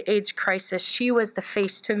face of the AIDS crisis, she was the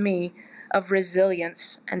face to me of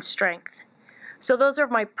resilience and strength. So those are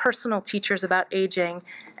my personal teachers about aging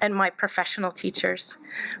and my professional teachers.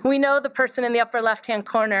 We know the person in the upper left-hand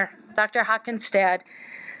corner, Dr. Hockenstad.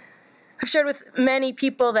 I've shared with many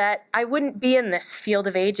people that I wouldn't be in this field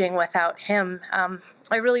of aging without him.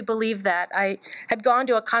 I really believe that. I had gone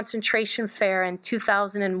to a concentration fair in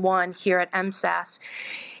 2001 here at MSAS.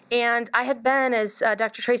 And I had been, as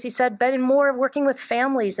Dr. Tracy said, been more working with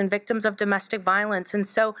families and victims of domestic violence. And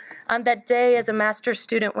so on that day as a master's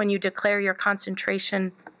student, when you declare your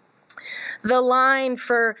concentration, the line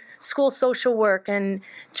for school social work and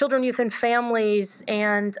children, youth, and families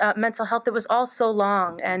and mental health, it was all so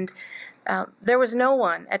long. And there was no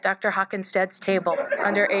one at Dr. Hockenstad's table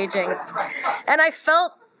under aging. And I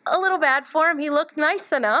felt a little bad for him. He looked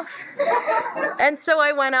nice enough. And so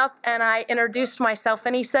I went up and I introduced myself,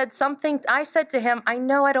 and he said something. I said to him, I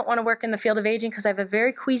know I don't want to work in the field of aging because I have a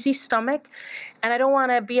very queasy stomach and I don't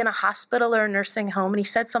want to be in a hospital or a nursing home. And he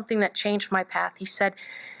said something that changed my path. He said,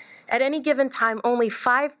 at any given time, only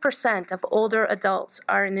 5% of older adults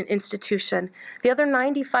are in an institution. The other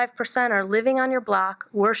 95% are living on your block,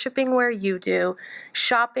 worshiping where you do,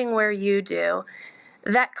 shopping where you do.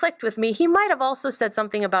 That clicked with me. He might have also said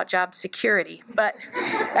something about job security, but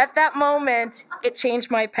at that moment, it changed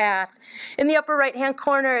my path. In the upper right-hand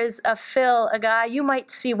corner is Phil, a guy you might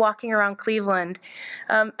see walking around Cleveland.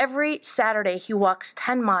 Every Saturday, he walks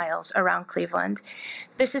 10 miles around Cleveland.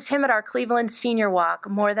 This is him at our Cleveland Senior Walk.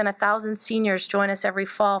 More than 1,000 seniors join us every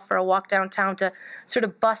fall for a walk downtown to sort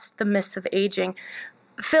of bust the myths of aging.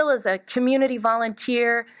 Phil is a community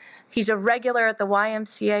volunteer. He's a regular at the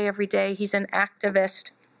YMCA every day. He's an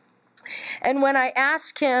activist. And when I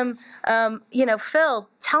ask him, Phil,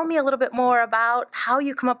 tell me a little bit more about how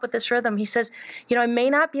you come up with this rhythm. He says, I may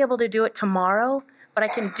not be able to do it tomorrow, but I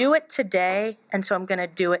can do it today, and so I'm going to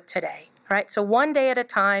do it today. Right? So one day at a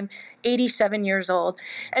time, 87 years old.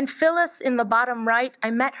 And Phyllis in the bottom right,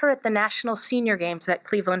 I met her at the National Senior Games that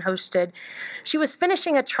Cleveland hosted. She was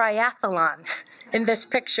finishing a triathlon in this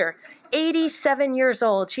picture. 87 years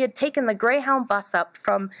old. She had taken the Greyhound bus up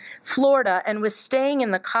from Florida and was staying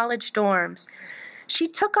in the college dorms. She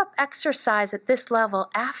took up exercise at this level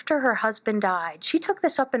after her husband died. She took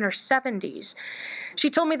this up in her 70s. She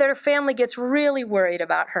told me that her family gets really worried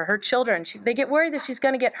about her children. They get worried that she's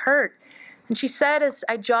going to get hurt. And she said, as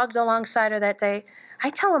I jogged alongside her that day, I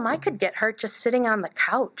tell them I could get hurt just sitting on the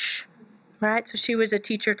couch. Right? So she was a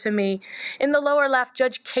teacher to me. In the lower left,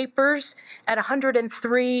 Judge Capers at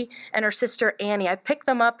 103 and her sister Annie. I picked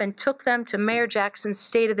them up and took them to Mayor Jackson's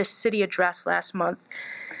State of the City address last month.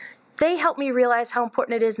 They helped me realize how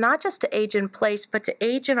important it is not just to age in place, but to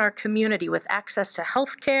age in our community with access to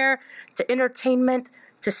health care, to entertainment,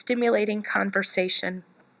 to stimulating conversation.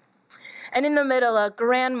 And in the middle, a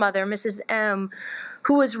grandmother, Mrs. M.,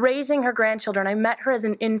 who was raising her grandchildren. I met her as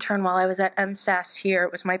an intern while I was at MSAS here.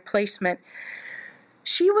 It was my placement.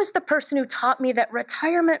 She was the person who taught me that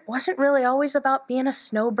retirement wasn't really always about being a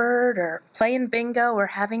snowbird or playing bingo or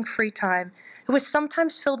having free time. It was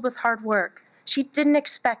sometimes filled with hard work. She didn't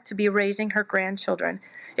expect to be raising her grandchildren.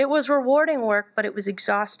 It was rewarding work, but it was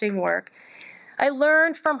exhausting work. I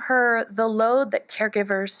learned from her the load that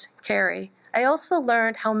caregivers carry. I also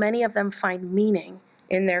learned how many of them find meaning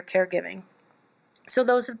in their caregiving. So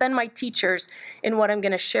those have been my teachers in what I'm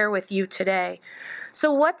going to share with you today.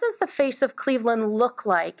 So what does the face of Cleveland look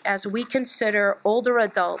like as we consider older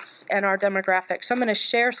adults and our demographics? So I'm going to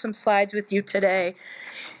share some slides with you today.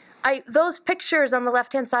 Those pictures on the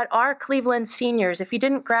left-hand side are Cleveland seniors. If you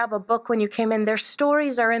didn't grab a book when you came in, their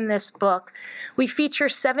stories are in this book. We feature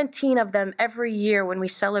 17 of them every year when we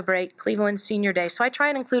celebrate Cleveland Senior Day. So I try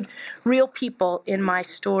and include real people in my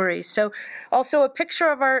stories. So also a picture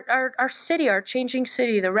of our city, our changing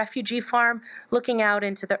city, the refugee farm looking out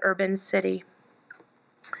into the urban city.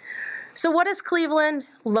 So what does Cleveland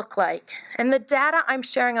look like? And the data I'm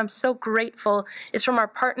sharing, I'm so grateful, is from our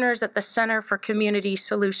partners at the Center for Community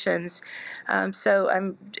Solutions. So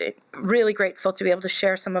I'm really grateful to be able to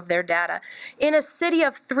share some of their data. In a city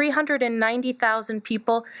of 390,000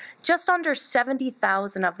 people, just under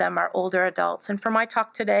 70,000 of them are older adults. And for my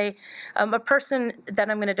talk today, a person that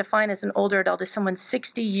I'm going to define as an older adult is someone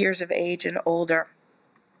 60 years of age and older.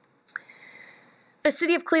 The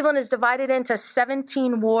city of Cleveland is divided into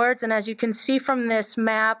 17 wards, and as you can see from this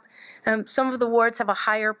map, some of the wards have a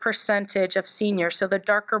higher percentage of seniors, so the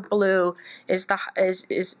darker blue is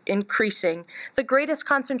increasing. The greatest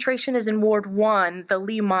concentration is in Ward 1, the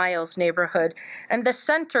Lee Miles neighborhood, and the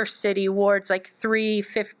center city wards like 3,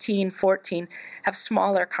 15, 14 have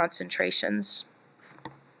smaller concentrations.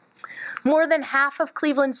 More than half of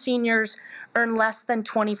Cleveland seniors earn less than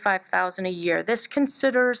 $25,000 a year. This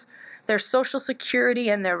considers their Social Security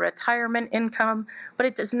and their retirement income, but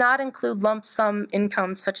it does not include lump sum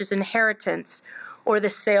income such as inheritance or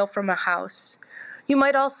the sale from a house. You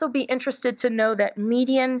might also be interested to know that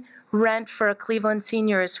median rent for a Cleveland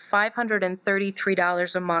senior is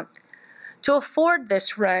 $533 a month. To afford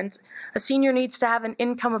this rent, a senior needs to have an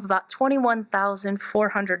income of about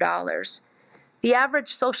 $21,400. The average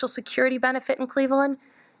Social Security benefit in Cleveland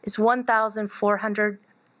is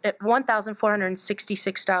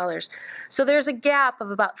 $1,466. So there's a gap of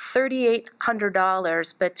about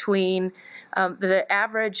 $3,800 between the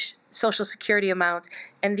average Social Security amount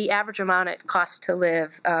and the average amount it costs to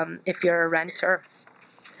live if you're a renter.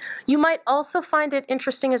 You might also find it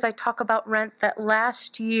interesting as I talk about rent that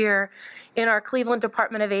last year in our Cleveland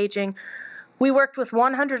Department of Aging, we worked with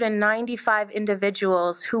 195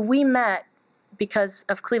 individuals who we met because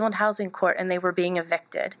of Cleveland Housing Court and they were being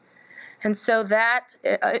evicted. And so that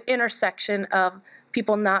intersection of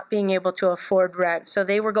people not being able to afford rent. So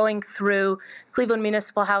they were going through Cleveland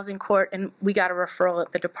Municipal Housing Court and we got a referral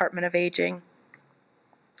at the Department of Aging.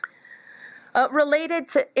 Related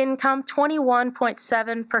to income,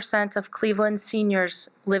 21.7% of Cleveland seniors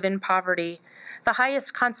live in poverty. The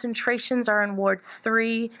highest concentrations are in Ward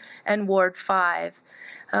 3 and Ward 5.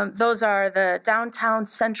 Those are the downtown,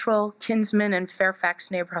 Central, Kinsman, and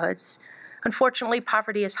Fairfax neighborhoods. Unfortunately,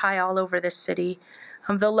 poverty is high all over this city.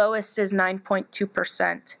 The lowest is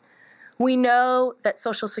 9.2%. We know that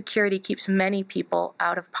Social Security keeps many people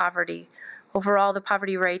out of poverty. Overall, the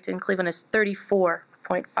poverty rate in Cleveland is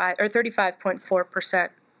 35.4%.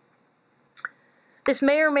 This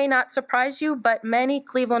may or may not surprise you, but many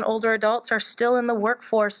Cleveland older adults are still in the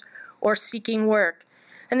workforce or seeking work.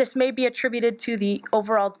 And this may be attributed to the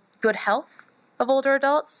overall good health of older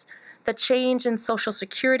adults, the change in Social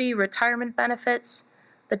Security, retirement benefits,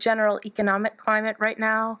 the general economic climate right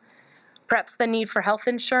now, perhaps the need for health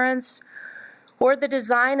insurance, or the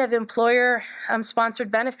design of employer-sponsored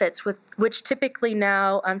benefits, which typically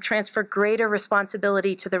now transfer greater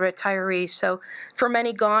responsibility to the retirees. So for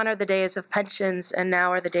many, gone are the days of pensions, and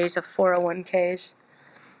now are the days of 401ks.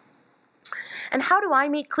 And how do I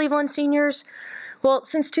meet Cleveland seniors? Well,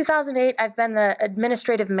 since 2008, I've been the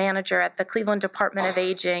administrative manager at the Cleveland Department of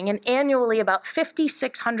Aging, and annually about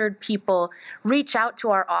 5,600 people reach out to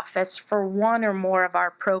our office for one or more of our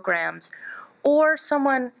programs, or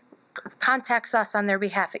someone contacts us on their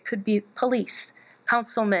behalf. It could be police,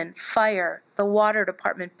 councilmen, fire, the water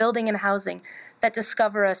department, building and housing that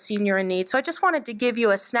discover a senior in need. So I just wanted to give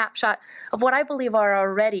you a snapshot of what I believe are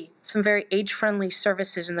already some very age-friendly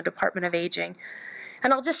services in the Department of Aging.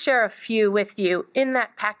 And I'll just share a few with you. In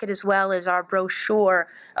that packet as well is our brochure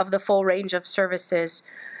of the full range of services.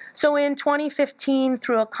 So in 2015,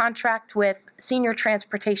 through a contract with Senior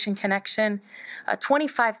Transportation Connection,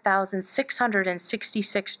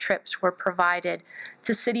 25,666 trips were provided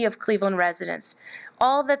to City of Cleveland residents.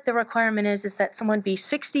 All that the requirement is that someone be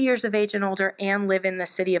 60 years of age and older and live in the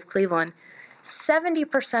City of Cleveland.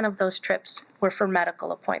 70% of those trips were for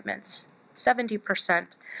medical appointments.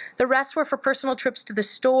 70%. The rest were for personal trips to the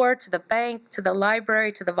store, to the bank, to the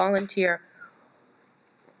library, to the volunteer.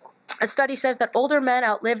 A study says that older men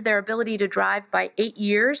outlive their ability to drive by 8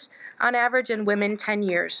 years on average, and women 10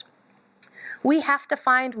 years. We have to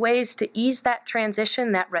find ways to ease that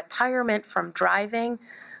transition, that retirement from driving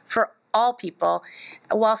for all people.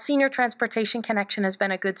 While Senior Transportation Connection has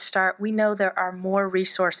been a good start, we know there are more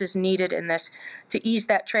resources needed in this to ease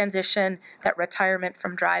that transition, that retirement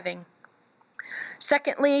from driving.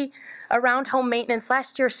 Secondly, around home maintenance,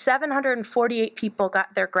 last year 748 people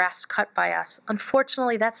got their grass cut by us.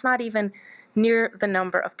 Unfortunately, that's not even near the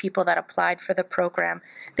number of people that applied for the program.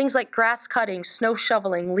 Things like grass cutting, snow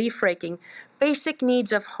shoveling, leaf raking, basic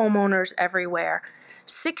needs of homeowners everywhere.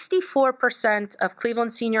 64% of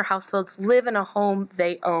Cleveland senior households live in a home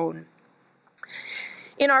they own.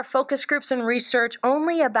 In our focus groups and research,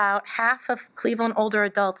 only about half of Cleveland older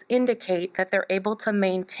adults indicate that they're able to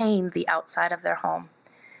maintain the outside of their home.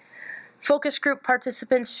 Focus group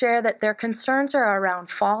participants share that their concerns are around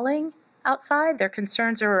falling outside. Their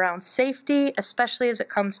concerns are around safety, especially as it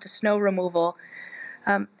comes to snow removal.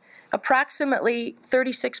 Approximately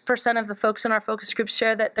 36% of the folks in our focus groups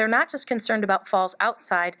share that they're not just concerned about falls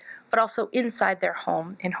outside, but also inside their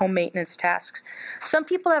home in home maintenance tasks. Some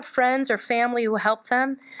people have friends or family who help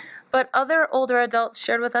them, but other older adults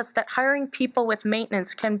shared with us that hiring people with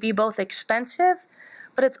maintenance can be both expensive,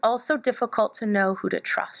 but it's also difficult to know who to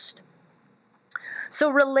trust. So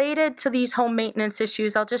related to these home maintenance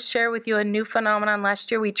issues, I'll just share with you a new phenomenon.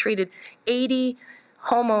 Last year we treated 80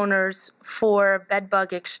 homeowners for bed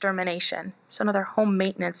bug extermination. It's another home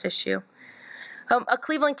maintenance issue. A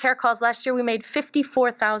Cleveland Care Calls, last year we made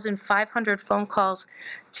 54,500 phone calls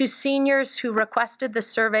to seniors who requested the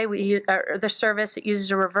survey, the service. It uses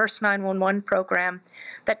a reverse 911 program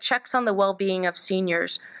that checks on the well-being of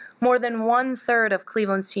seniors. More than 1/3 of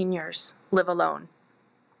Cleveland seniors live alone.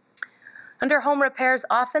 Under home repairs,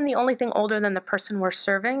 often the only thing older than the person we're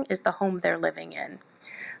serving is the home they're living in,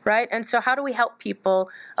 right? And so how do we help people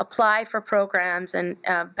apply for programs and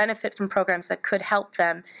benefit from programs that could help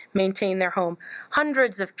them maintain their home?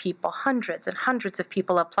 Hundreds and hundreds of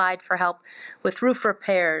people applied for help with roof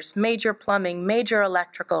repairs, major plumbing, major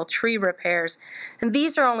electrical, tree repairs. And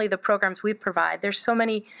these are only the programs we provide. There's so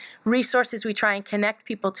many resources we try and connect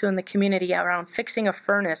people to in the community around fixing a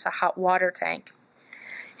furnace, a hot water tank.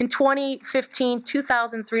 In 2015,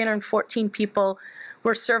 2,314 people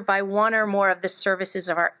were served by one or more of the services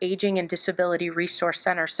of our Aging and Disability Resource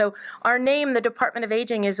Center. So our name, the Department of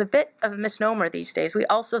Aging, is a bit of a misnomer these days. We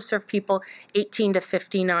also serve people 18 to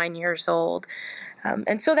 59 years old.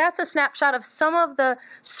 And so that's a snapshot of some of the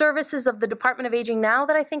services of the Department of Aging now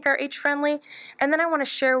that I think are age-friendly. And then I want to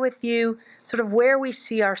share with you sort of where we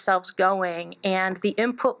see ourselves going and the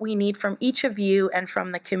input we need from each of you and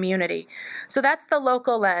from the community. So that's the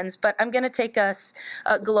local lens, but I'm going to take us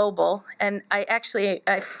global. And I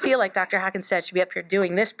feel like Dr. Hockenstad should be up here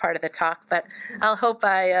doing this part of the talk, but I'll hope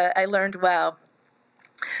I learned well.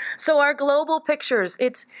 So our global pictures,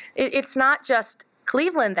 it's not just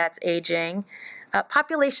Cleveland that's aging.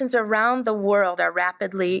 Populations around the world are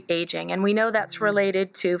rapidly aging, and we know that's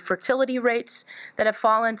related to fertility rates that have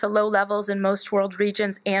fallen to low levels in most world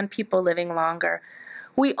regions and people living longer.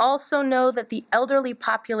 We also know that the elderly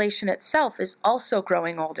population itself is also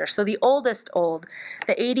growing older. So the oldest old,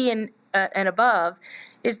 the 80 and above,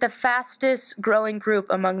 is the fastest growing group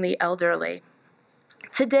among the elderly.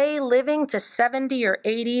 Today, living to 70 or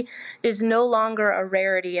 80 is no longer a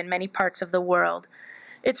rarity in many parts of the world.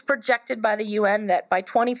 It's projected by the UN that by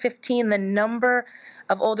 2015, the number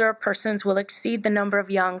of older persons will exceed the number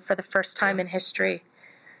of young for the first time in history.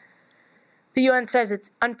 The UN says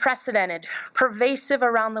it's unprecedented, pervasive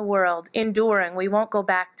around the world, enduring. We won't go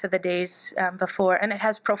back to the days before, and it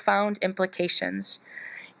has profound implications.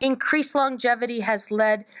 Increased longevity has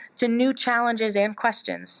led to new challenges and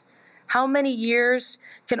questions. How many years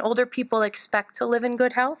can older people expect to live in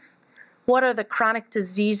good health? What are the chronic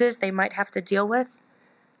diseases they might have to deal with?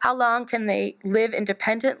 How long can they live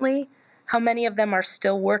independently? How many of them are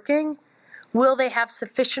still working? Will they have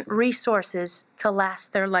sufficient resources to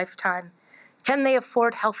last their lifetime? Can they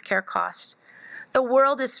afford health care costs? The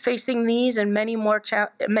world is facing these and many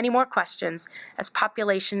more questions as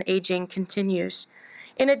population aging continues.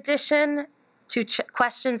 In addition to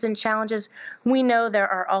questions and challenges, we know there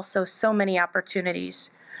are also so many opportunities.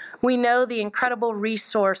 We know the incredible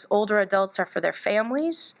resource older adults are for their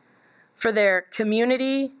families, for their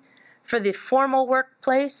community, for the formal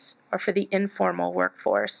workplace, or for the informal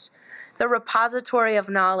workforce. The repository of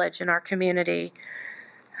knowledge in our community.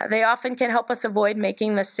 They often can help us avoid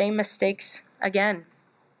making the same mistakes again.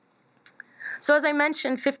 So as I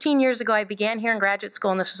mentioned, 15 years ago, I began here in graduate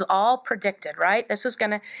school, and this was all predicted, right? This was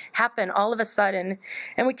going to happen all of a sudden.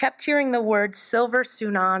 And we kept hearing the word silver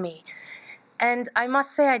tsunami. And I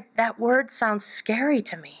must say, that word sounds scary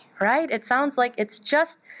to me, right? It sounds like it's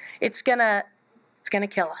gonna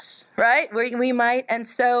kill us, right? We might, and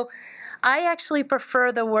so I actually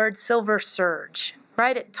prefer the word silver surge,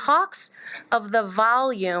 right? It talks of the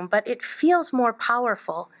volume, but it feels more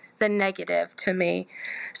powerful than negative to me.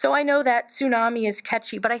 So I know that tsunami is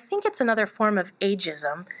catchy, but I think it's another form of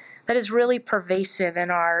ageism that is really pervasive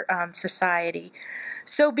in our society.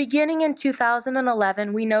 So beginning in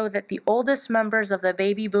 2011, we know that the oldest members of the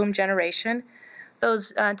baby boom generation,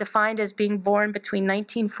 those defined as being born between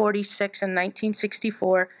 1946 and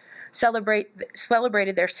 1964,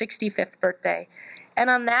 celebrated their 65th birthday.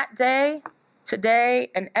 And on that day,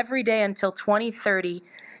 today, and every day until 2030,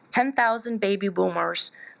 10,000 baby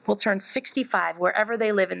boomers will turn 65 wherever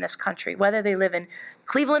they live in this country, whether they live in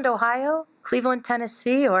Cleveland, Ohio, Cleveland,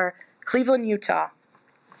 Tennessee, or Cleveland, Utah.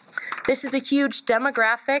 This is a huge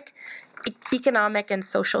demographic, economic, and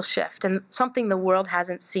social shift, and something the world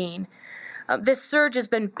hasn't seen. This surge has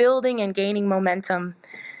been building and gaining momentum.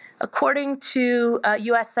 According to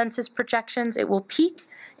U.S. Census projections, it will peak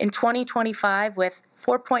in 2025 with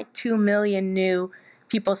 4.2 million new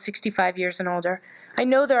people 65 years and older. I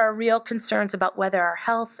know there are real concerns about whether our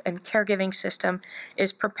health and caregiving system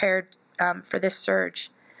is prepared for this surge.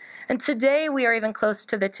 And today we are even close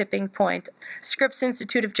to the tipping point. Scripps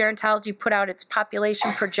Institute of Gerontology put out its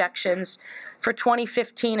population projections for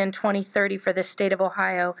 2015 and 2030 for the state of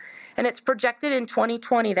Ohio. And it's projected in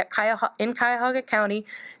 2020 that in Cuyahoga County,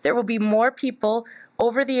 there will be more people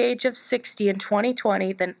over the age of 60 in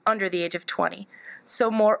 2020 than under the age of 20. So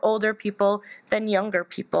more older people than younger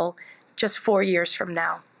people just 4 years from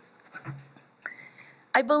now.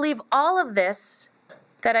 I believe all of this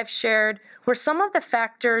that I've shared were some of the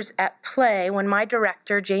factors at play when my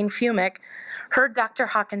director, Jane Fumick, heard Dr.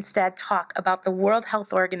 Hockenstad talk about the World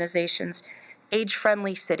Health Organization's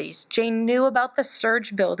age-friendly cities. Jane knew about the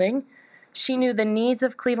surge building. She knew the needs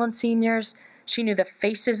of Cleveland seniors. She knew the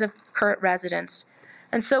faces of current residents.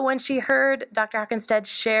 And so when she heard Dr. Hockenstad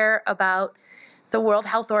share about the World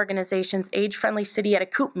Health Organization's age-friendly city at a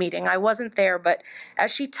COOP meeting, I wasn't there, but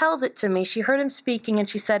as she tells it to me, she heard him speaking and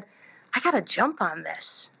she said, I got to jump on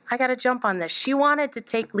this. I got to jump on this. She wanted to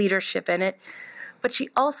take leadership in it, but she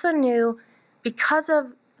also knew because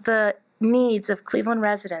of the needs of Cleveland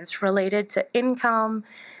residents related to income,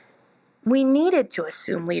 we needed to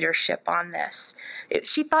assume leadership on this.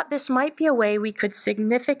 She thought this might be a way we could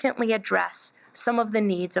significantly address some of the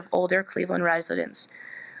needs of older Cleveland residents.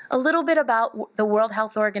 A little bit about the World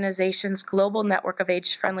Health Organization's global network of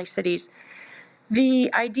age-friendly cities.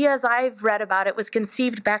 The idea, as I've read about it, was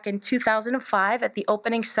conceived back in 2005 at the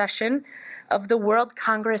opening session of the World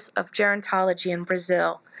Congress of Gerontology in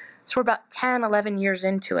Brazil. So we're about 10, 11 years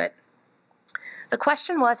into it. The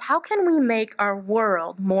question was, how can we make our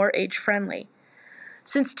world more age-friendly?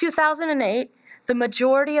 Since 2008, the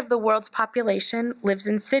majority of the world's population lives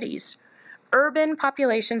in cities. Urban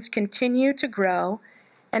populations continue to grow,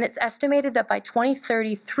 and it's estimated that by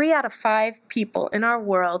 2030, 3 out of 5 people in our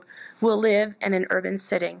world will live in an urban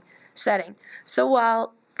setting. So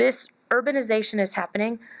while this urbanization is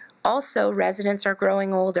happening, also residents are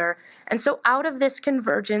growing older. And so out of this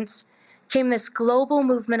convergence came this global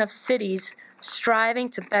movement of cities striving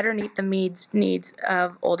to better meet the needs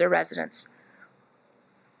of older residents.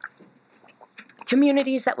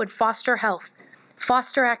 Communities that would foster health,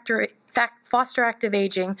 foster active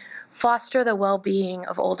aging, foster the well-being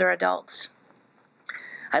of older adults.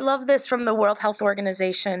 I love this from the World Health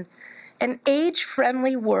Organization. An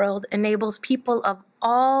age-friendly world enables people of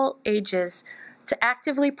all ages to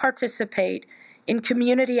actively participate in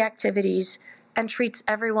community activities and treats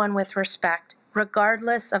everyone with respect,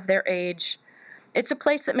 regardless of their age. It's a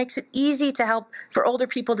place that makes it easy to help for older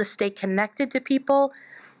people to stay connected to people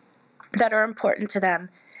that are important to them.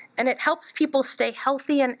 And it helps people stay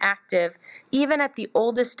healthy and active, even at the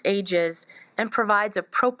oldest ages, and provides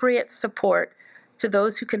appropriate support to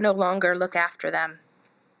those who can no longer look after them.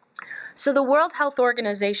 So the World Health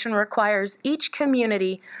Organization requires each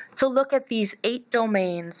community to look at these 8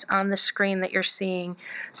 domains on the screen that you're seeing.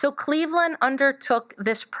 So Cleveland undertook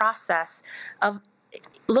this process of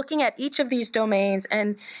looking at each of these domains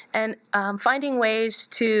and finding ways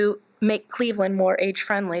to make Cleveland more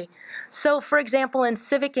age-friendly. So, for example, in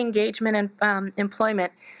civic engagement and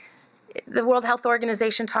employment, the World Health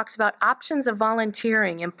Organization talks about options of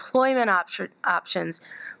volunteering, employment options,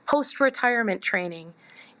 post-retirement training.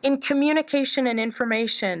 In communication and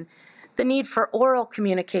information, the need for oral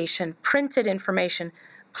communication, printed information,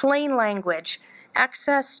 plain language,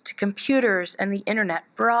 access to computers and the internet,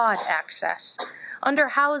 broad access. Under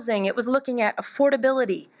housing, it was looking at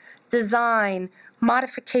affordability, design,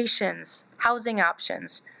 modifications, housing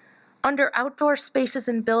options. Under outdoor spaces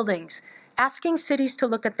and buildings, asking cities to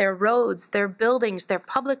look at their roads, their buildings, their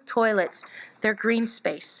public toilets, their green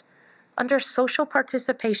space. Under social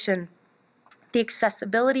participation, the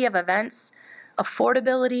accessibility of events,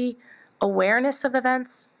 affordability, awareness of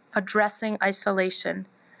events, addressing isolation.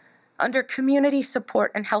 Under community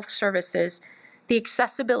support and health services, the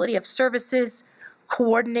accessibility of services,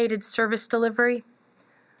 coordinated service delivery.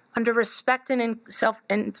 Under respect and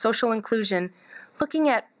social inclusion, looking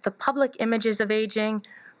at the public images of aging,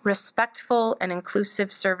 respectful and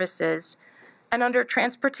inclusive services. And under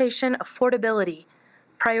transportation, affordability,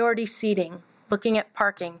 priority seating, looking at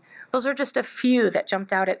parking. Those are just a few that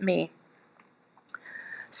jumped out at me.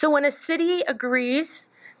 So when a city agrees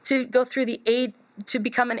to go through to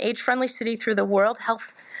become an age-friendly city through the World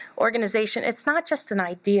Health Organization, it's not just an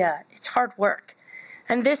idea, it's hard work.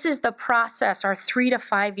 And this is the process, our 3 to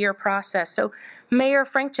 5 year process. So Mayor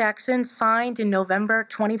Frank Jackson signed in November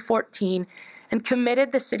 2014 and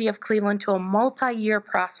committed the city of Cleveland to a multi-year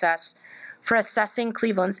process for assessing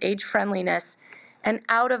Cleveland's age friendliness, and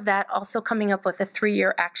out of that also coming up with a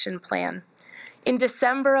 3-year action plan. In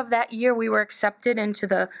December of that year, we were accepted into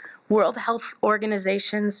the World Health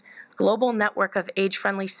Organization's global network of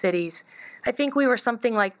age-friendly cities. I think we were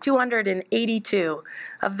something like 282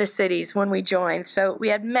 of the cities when we joined, so we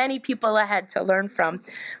had many people ahead to learn from,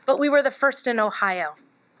 but we were the first in Ohio.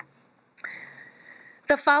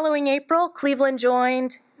 The following April, Cleveland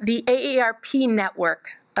joined the AARP network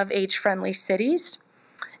of age-friendly cities.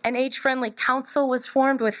 An age-friendly council was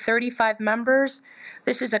formed with 35 members.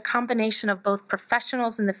 This is a combination of both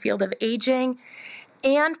professionals in the field of aging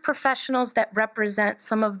and professionals that represent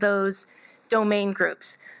some of those domain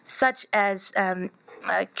groups, such as the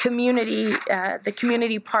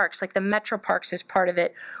community parks, like the Metro Parks is part of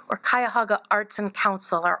it, or Cuyahoga Arts and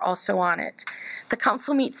Council are also on it. The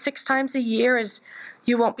council meets 6 times a year. As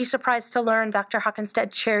you won't be surprised to learn, Dr.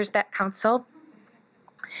 Hockenstead chairs that council.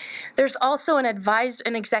 There's also an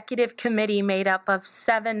executive committee made up of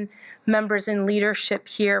 7 members in leadership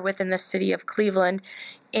here within the city of Cleveland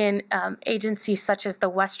in agencies such as the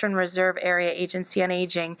Western Reserve Area Agency on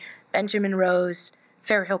Aging, Benjamin Rose,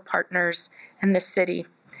 Fairhill Partners, and the city.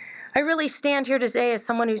 I really stand here today as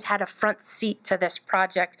someone who's had a front seat to this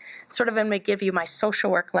project. Sort of, I'm going to give you my social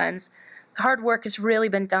work lens. The hard work has really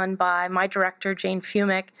been done by my director, Jane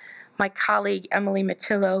Fumick, my colleague, Emily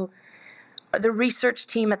Matillo, the research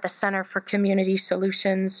team at the Center for Community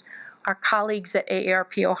Solutions, our colleagues at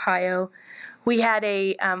AARP Ohio. We had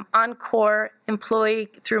a Encore employee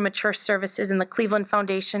through Mature Services in the Cleveland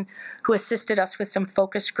Foundation who assisted us with some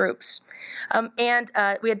focus groups. And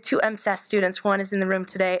we had 2 MSAS students. One is in the room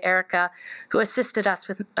today, Erica, who assisted us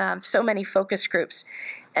with so many focus groups.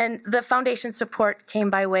 And the foundation support came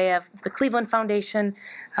by way of the Cleveland Foundation,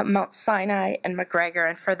 Mount Sinai, and McGregor,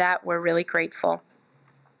 and for that we're really grateful.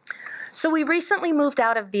 So we recently moved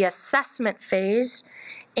out of the assessment phase,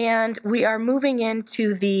 and we are moving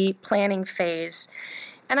into the planning phase.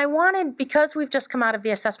 And I wanted, because we've just come out of the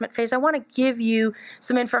assessment phase, I want to give you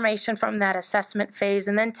some information from that assessment phase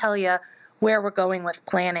and then tell you where we're going with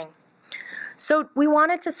planning. So we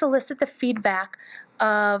wanted to solicit the feedback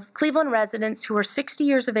of Cleveland residents who are 60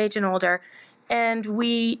 years of age and older, and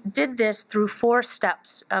we did this through 4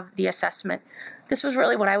 steps of the assessment. This was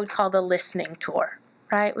really what I would call the listening tour.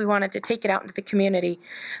 Right? We wanted to take it out into the community.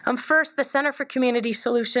 First, the Center for Community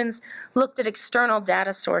Solutions looked at external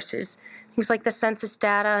data sources, things like the census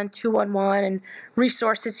data and 211 and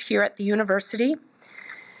resources here at the university.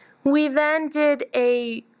 We then did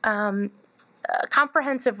a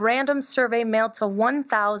comprehensive random survey mailed to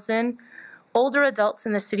 1,000 older adults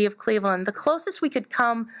in the city of Cleveland. The closest we could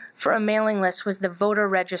come for a mailing list was the voter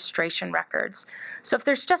registration records. So if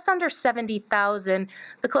there's just under 70,000,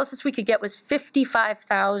 the closest we could get was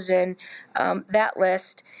 55,000, that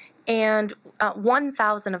list, and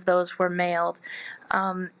 1,000 of those were mailed.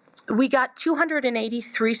 We got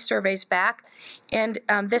 283 surveys back, and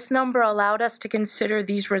this number allowed us to consider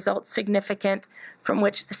these results significant from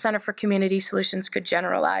which the Center for Community Solutions could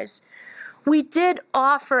generalize. We did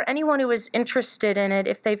offer anyone who was interested in it,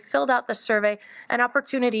 if they filled out the survey, an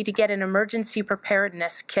opportunity to get an emergency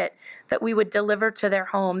preparedness kit that we would deliver to their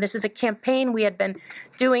home. This is a campaign we had been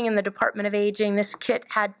doing in the Department of Aging. This kit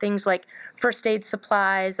had things like first aid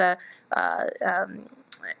supplies, a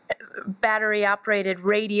battery-operated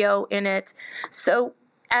radio in it. So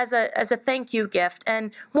as a thank you gift, and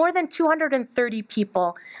more than 230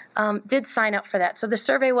 people did sign up for that. So the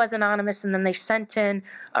survey was anonymous, and then they sent in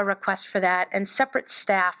a request for that, and separate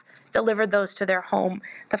staff delivered those to their home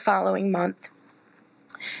the following month.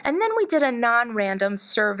 And then we did a non-random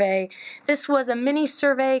survey. This was a mini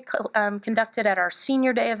survey conducted at our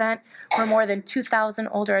Senior Day event where more than 2,000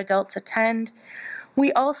 older adults attend.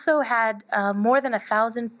 We also had more than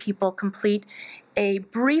 1,000 people complete a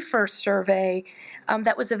briefer survey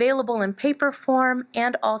that was available in paper form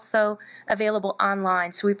and also available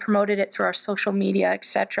online. So we promoted it through our social media,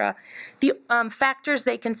 etc. The factors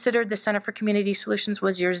they considered, the Center for Community Solutions,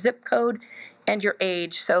 was your zip code and your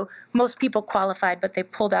age. So most people qualified, but they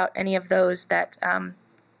pulled out any of those that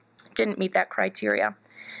didn't meet that criteria.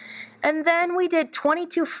 And then we did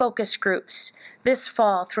 22 focus groups this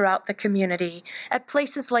fall throughout the community at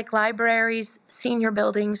places like libraries, senior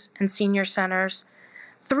buildings, and senior centers.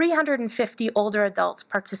 350 older adults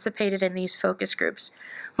participated in these focus groups.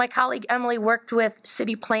 My colleague Emily worked with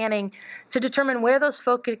city planning to determine where those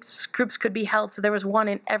focus groups could be held, so there was one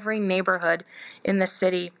in every neighborhood in the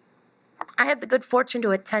city. I had the good fortune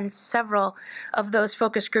to attend several of those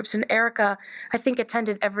focus groups, and Erica, I think,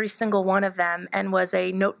 attended every single one of them and was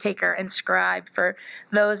a note taker and scribe for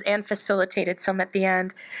those and facilitated some at the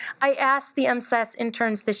end. I asked the MSAS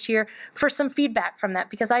interns this year for some feedback from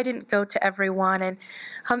that because I didn't go to every one, and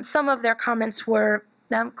some of their comments were,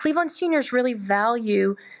 Cleveland seniors really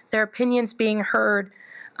value their opinions being heard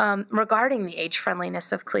regarding the age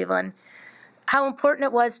friendliness of Cleveland. How important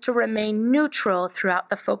it was to remain neutral throughout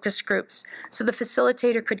the focus groups so the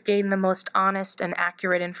facilitator could gain the most honest and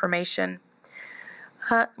accurate information.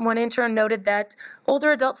 One intern noted that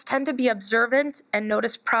older adults tend to be observant and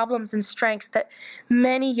notice problems and strengths that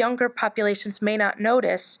many younger populations may not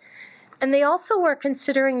notice. And they also were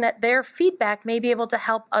considering that their feedback may be able to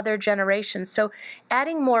help other generations. So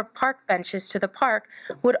adding more park benches to the park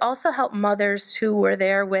would also help mothers who were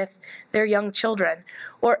there with their young children.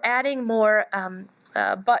 Or adding more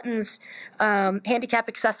buttons, handicap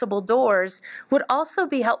accessible doors would also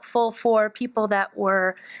be helpful for people that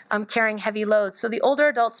were carrying heavy loads. So the older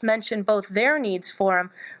adults mentioned both their needs for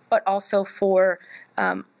them, but also for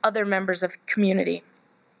other members of the community.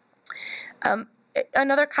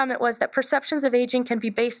 Another comment was that perceptions of aging can be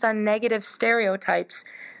based on negative stereotypes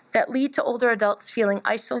that lead to older adults feeling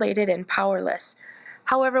isolated and powerless.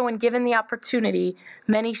 However, when given the opportunity,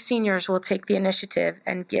 many seniors will take the initiative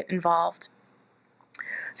and get involved.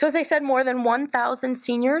 So as I said, more than 1,000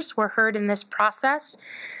 seniors were heard in this process.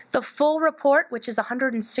 The full report, which is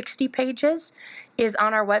 160 pages, is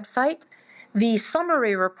on our website. The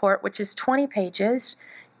summary report, which is 20 pages,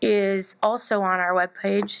 is also on our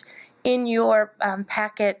webpage. In your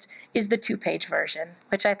packet is the 2-page version,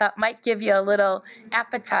 which I thought might give you a little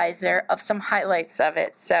appetizer of some highlights of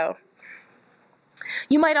it. So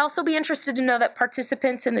you might also be interested to know that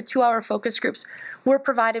participants in the 2-hour focus groups were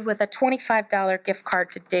provided with a $25 gift card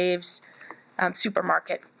to Dave's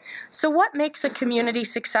supermarket. So what makes a community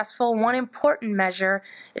successful? One important measure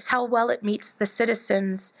is how well it meets the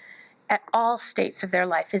citizens at all states of their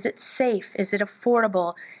life. Is it safe? Is it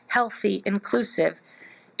affordable, healthy, inclusive?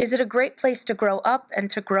 Is it a great place to grow up and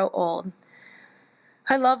to grow old?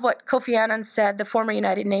 I love what Kofi Annan said, the former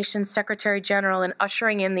United Nations Secretary General, in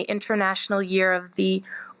ushering in the International Year of the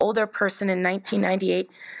Older Person in 1998.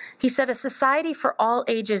 He said, "A society for all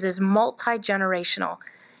ages is multi-generational.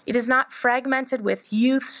 It is not fragmented with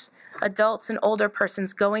youths, adults, and older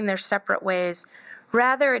persons going their separate ways.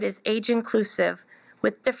 Rather, it is age-inclusive,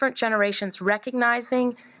 with different generations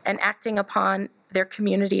recognizing and acting upon their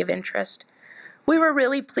community of interest." We were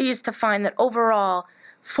really pleased to find that overall,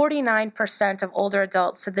 49% of older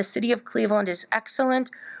adults said the city of Cleveland is excellent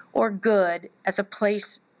or good as a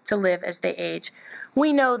place to live as they age.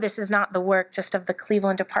 We know this is not the work just of the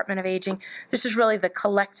Cleveland Department of Aging. This is really the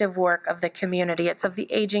collective work of the community. It's of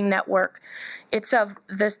the Aging Network. It's of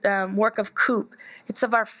this work of COOP. It's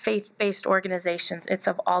of our faith-based organizations. It's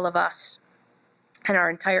of all of us and our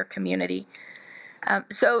entire community.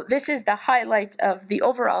 So this is the highlight of the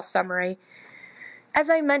overall summary. As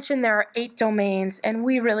I mentioned, there are 8 domains, and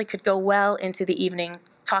we really could go well into the evening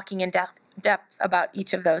talking in depth about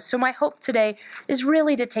each of those. So my hope today is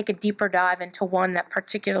really to take a deeper dive into one that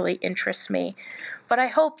particularly interests me. But I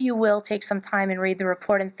hope you will take some time and read the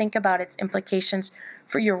report and think about its implications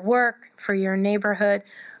for your work, for your neighborhood.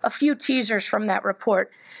 A few teasers from that report.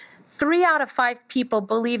 3 out of 5 people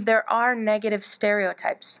believe there are negative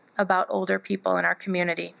stereotypes about older people in our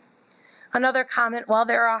community. Another comment, while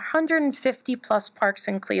there are 150 plus parks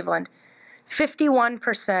in Cleveland,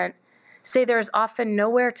 51% say there is often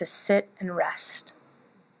nowhere to sit and rest.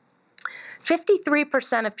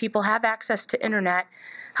 53% of people have access to internet.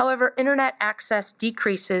 However, internet access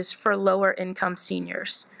decreases for lower income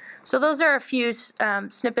seniors. So those are a few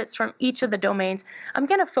snippets from each of the domains. I'm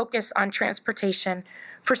going to focus on transportation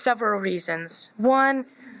for several reasons. One,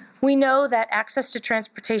 we know that access to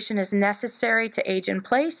transportation is necessary to age in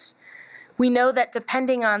place. We know that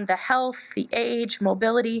depending on the health, the age,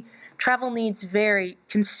 mobility, travel needs vary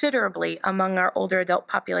considerably among our older adult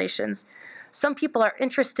populations. Some people are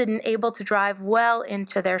interested and able to drive well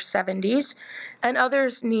into their 70s, and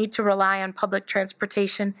others need to rely on public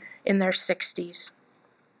transportation in their 60s.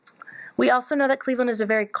 We also know that Cleveland is a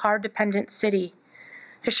very car-dependent city.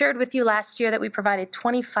 I shared with you last year that we provided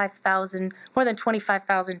more than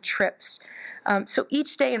 25,000 trips. So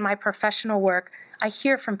each day in my professional work, I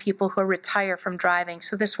hear from people who retire from driving.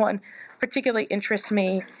 So this one particularly interests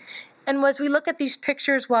me. And as we look at these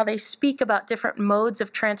pictures, while they speak about different modes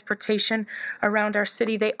of transportation around our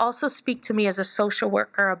city, they also speak to me as a social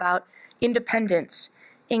worker about independence,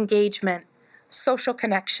 engagement, social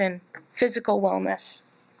connection, physical wellness.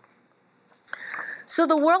 So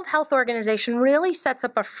the World Health Organization really sets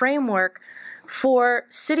up a framework for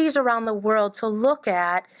cities around the world to look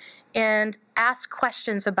at and ask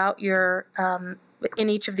questions about your in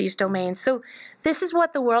each of these domains. So this is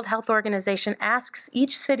what the World Health Organization asks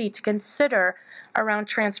each city to consider around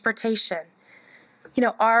transportation.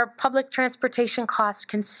 Are public transportation costs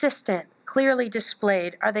consistent, clearly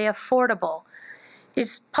displayed? Are they affordable?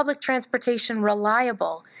 Is public transportation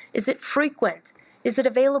reliable? Is it frequent? Is it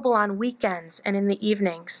available on weekends and in the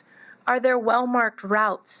evenings? Are there well-marked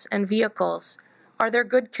routes and vehicles? Are there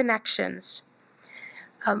good connections?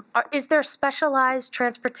 Is there specialized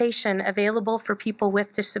transportation available for people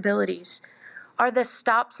with disabilities? Are the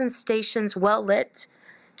stops and stations well lit?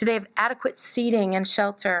 Do they have adequate seating and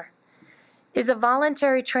shelter? Is a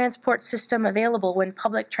voluntary transport system available when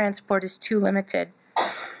public transport is too limited?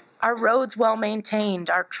 Are roads well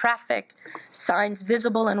maintained? Are traffic signs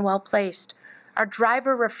visible and well placed? Are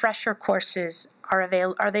driver refresher courses, are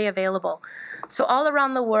they available? So all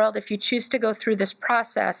around the world, if you choose to go through this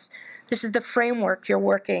process, this is the framework you're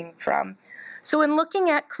working from. So in looking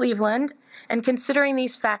at Cleveland and considering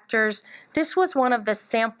these factors, this was one of the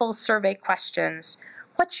sample survey questions.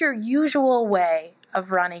 What's your usual way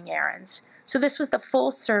of running errands? So this was the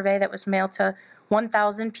full survey that was mailed to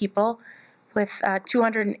 1,000 people with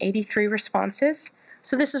 283 responses.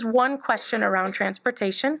 So this is one question around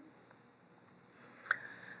transportation.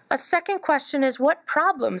 A second question is, what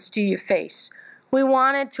problems do you face? We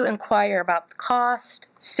wanted to inquire about the cost,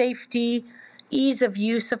 safety, ease of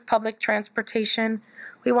use of public transportation.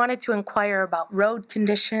 We wanted to inquire about road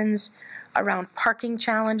conditions, around parking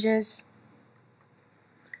challenges.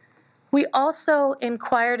 We also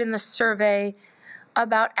inquired in the survey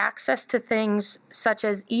about access to things such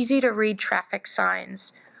as easy-to-read traffic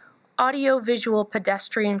signs, audio-visual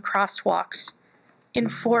pedestrian crosswalks,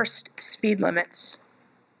 enforced speed limits.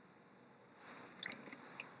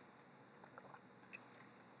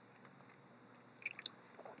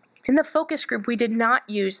 In the focus group, we did not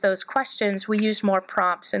use those questions. We used more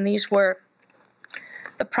prompts, and these were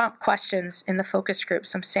the prompt questions in the focus group,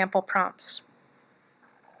 some sample prompts.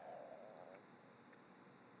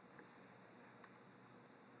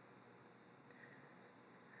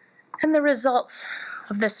 And the results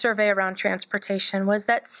of this survey around transportation was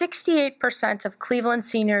that 68% of Cleveland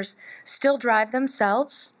seniors still drive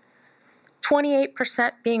themselves,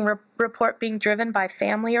 28% report being driven by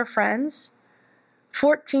family or friends,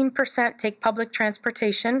 14% take public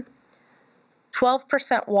transportation,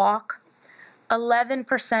 12% walk,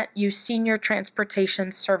 11% use senior transportation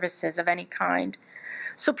services of any kind.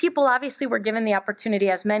 So people obviously were given the opportunity,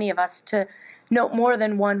 as many of us, to note more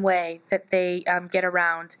than one way that they get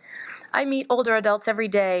around. I meet older adults every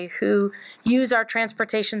day who use our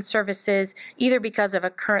transportation services either because of a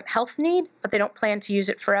current health need, but they don't plan to use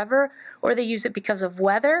it forever, or they use it because of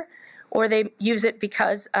weather, or they use it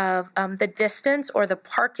because of the distance or the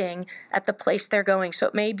parking at the place they're going. So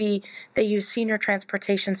it may be they use senior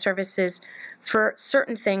transportation services for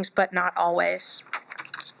certain things, but not always.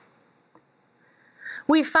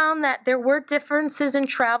 We found that there were differences in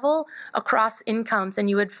travel across incomes, and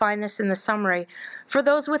you would find this in the summary. For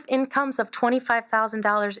those with incomes of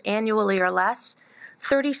 $25,000 annually or less,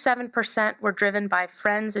 37% were driven by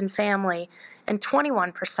friends and family, and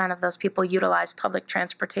 21% of those people utilized public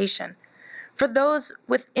transportation. For those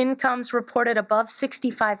with incomes reported above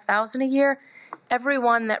 $65,000 a year,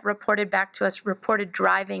 everyone that reported back to us reported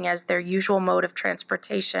driving as their usual mode of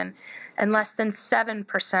transportation, and less than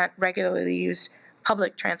 7% regularly used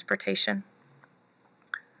public transportation.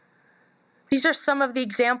 These are some of the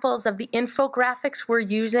examples of the infographics we're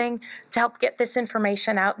using to help get this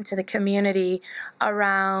information out into the community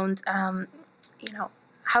around,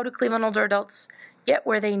 how do Cleveland older adults get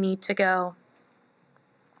where they need to go.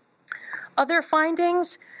 Other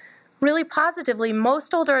findings, really positively,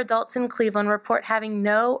 most older adults in Cleveland report having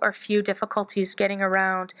no or few difficulties getting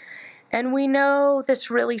around. And we know this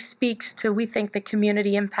really speaks to, we think, the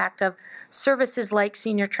community impact of services like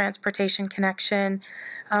Senior Transportation Connection,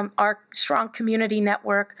 our strong community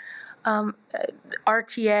network,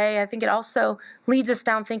 RTA. I think it also leads us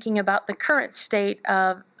down thinking about the current state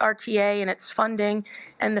of RTA and its funding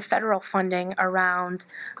and the federal funding around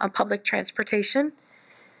public transportation.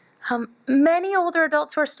 Many older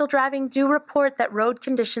adults who are still driving do report that road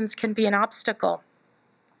conditions can be an obstacle.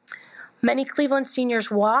 Many Cleveland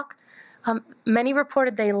seniors walk. Many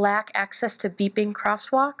reported they lack access to beeping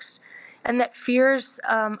crosswalks and that fears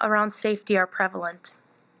around safety are prevalent.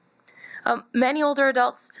 Many older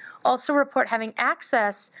adults also report having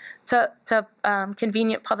access to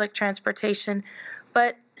convenient public transportation,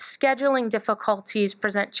 but scheduling difficulties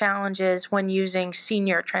present challenges when using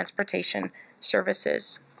senior transportation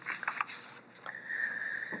services.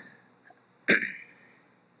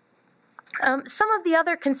 Some of the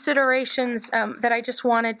other considerations that I just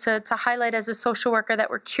wanted to highlight as a social worker that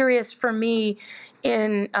were curious for me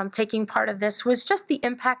in taking part of this was just the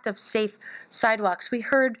impact of safe sidewalks. We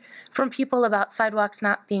heard from people about sidewalks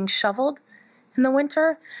not being shoveled in the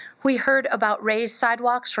winter. We heard about raised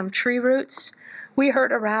sidewalks from tree roots. We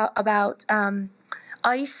heard about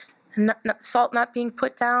ice and salt not being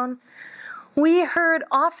put down. We heard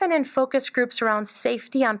often in focus groups around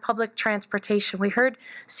safety on public transportation. We heard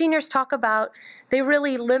seniors talk about they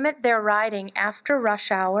really limit their riding after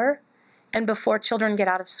rush hour and before children get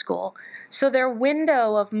out of school. So their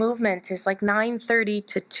window of movement is like 9:30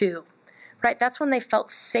 to 2, right? That's when they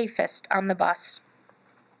felt safest on the bus.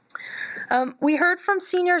 We heard from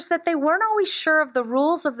seniors that they weren't always sure of the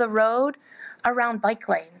rules of the road around bike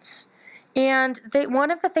lanes. And one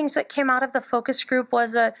of the things that came out of the focus group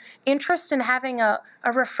was an interest in having a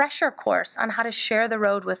refresher course on how to share the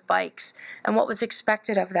road with bikes and what was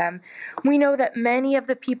expected of them. We know that many of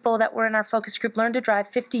the people that were in our focus group learned to drive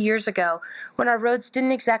 50 years ago when our roads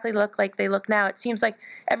didn't exactly look like they look now. It seems like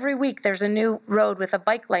every week there's a new road with a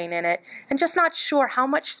bike lane in it and just not sure how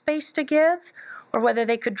much space to give or whether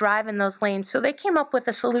they could drive in those lanes. So they came up with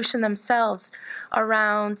a solution themselves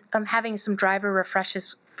around having some driver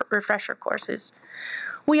refresher courses.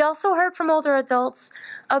 We also heard from older adults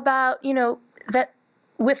about, that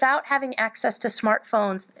without having access to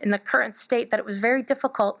smartphones in the current state, that it was very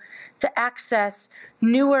difficult to access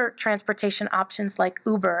newer transportation options like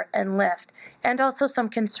Uber and Lyft, and also some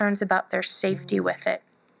concerns about their safety with it.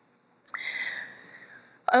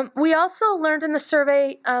 We also learned in the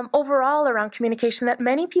survey overall around communication that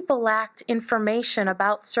many people lacked information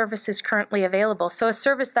about services currently available. So a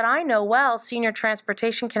service that I know well, Senior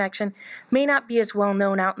Transportation Connection, may not be as well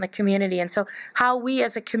known out in the community. And so how we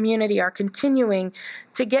as a community are continuing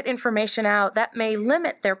to get information out, that may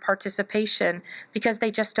limit their participation because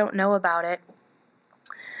they just don't know about it.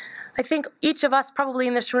 I think each of us probably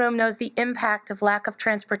in this room knows the impact of lack of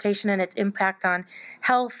transportation and its impact on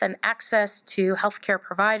health and access to healthcare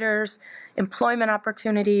providers, employment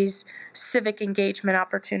opportunities, civic engagement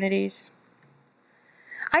opportunities.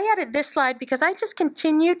 I added this slide because I just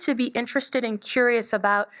continue to be interested and curious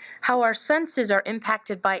about how our senses are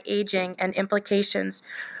impacted by aging and implications.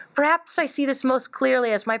 Perhaps I see this most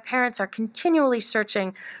clearly as my parents are continually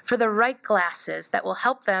searching for the right glasses that will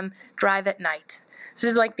help them drive at night. This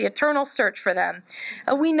is like the eternal search for them.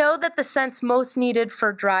 We know that the sense most needed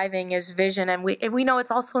for driving is vision, and we know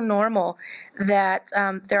it's also normal that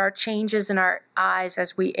there are changes in our eyes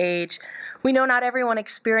as we age. We know not everyone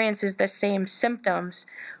experiences the same symptoms,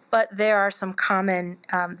 but there are some common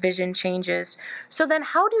vision changes. So then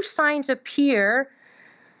how do signs appear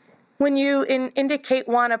when you indicate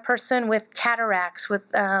a person with cataracts, with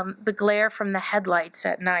the glare from the headlights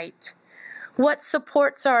at night? What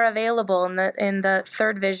supports are available in the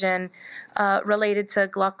third vision related to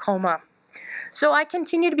glaucoma? So I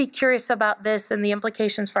continue to be curious about this and the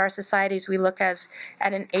implications for our society as we look at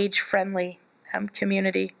an age-friendly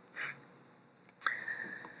community.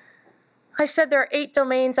 I said there are 8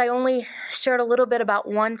 domains. I only shared a little bit about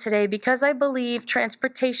one today because I believe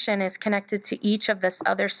transportation is connected to each of the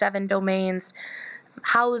other 7 domains.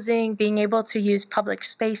 Housing, being able to use public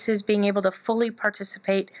spaces, being able to fully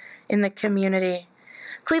participate in the community.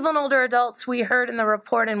 Cleveland older adults, we heard in the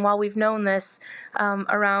report, and while we've known this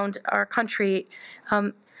around our country,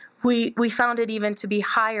 we found it even to be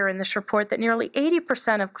higher in this report that nearly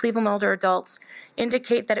 80% of Cleveland older adults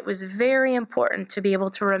indicate that it was very important to be able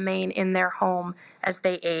to remain in their home as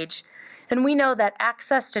they age. And we know that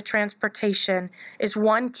access to transportation is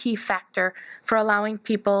one key factor for allowing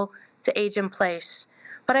people to age in place.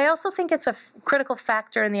 But I also think it's a critical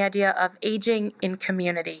factor in the idea of aging in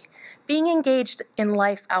community, being engaged in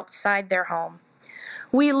life outside their home.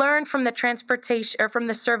 We learned from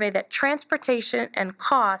the survey that transportation and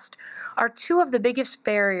cost are two of the biggest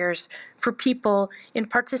barriers for people in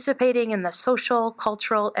participating in the social,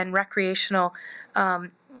 cultural, and recreational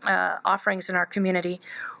offerings in our community.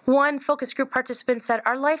 One focus group participant said,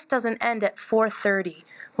 "Our life doesn't end at 4:30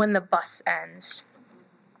 when the bus ends."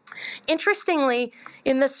 Interestingly,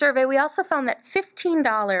 in the survey, we also found that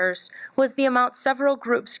 $15 was the amount several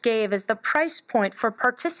groups gave as the price point for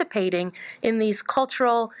participating in these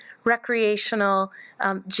cultural, recreational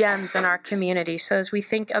gems in our community. So as we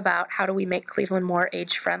think about how do we make Cleveland more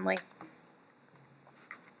age-friendly.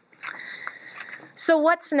 So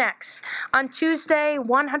what's next? On Tuesday,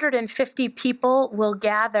 150 people will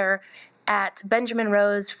gather at Benjamin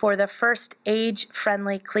Rose for the first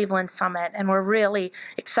Age-Friendly Cleveland Summit, and we're really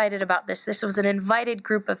excited about this. This was an invited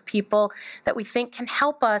group of people that we think can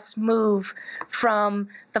help us move from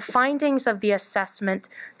the findings of the assessment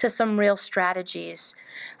to some real strategies.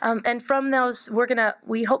 And from those,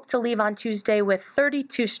 we hope to leave on Tuesday with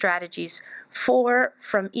 32 strategies, 4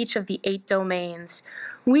 from each of the 8 domains.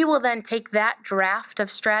 We will then take that draft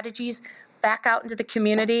of strategies back out into the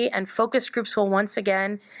community, and focus groups will once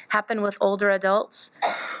again happen with older adults.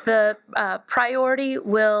 The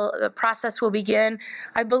process will begin,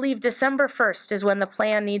 I believe December 1st is when the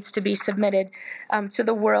plan needs to be submitted to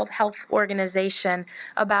the World Health Organization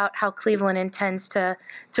about how Cleveland intends to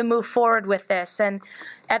move forward with this. And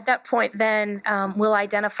at that point then, we'll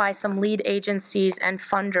identify some lead agencies and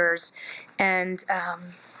funders. And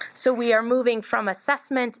so we are moving from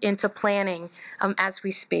assessment into planning as we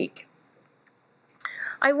speak.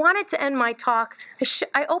 I wanted to end my talk,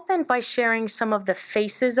 I opened by sharing some of the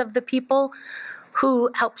faces of the people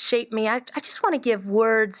who helped shape me. I just want to give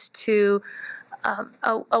words to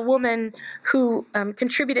a woman who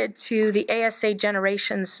contributed to the ASA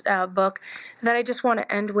Generations book that I just want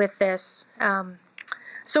to end with this.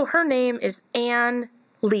 So her name is Ann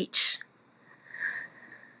Leach.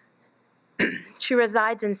 She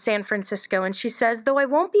resides in San Francisco, and she says, "Though I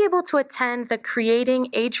won't be able to attend the Creating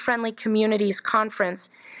Age-Friendly Communities conference,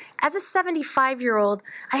 as a 75-year-old,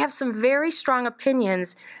 I have some very strong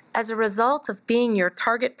opinions as a result of being your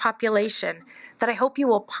target population that I hope you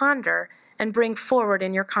will ponder and bring forward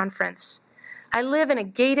in your conference. I live in a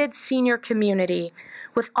gated senior community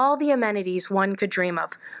with all the amenities one could dream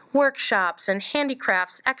of, workshops and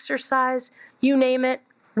handicrafts, exercise, you name it,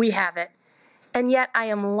 we have it. And yet I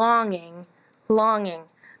am longing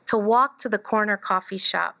to walk to the corner coffee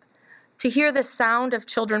shop, to hear the sound of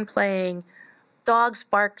children playing, dogs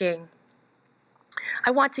barking.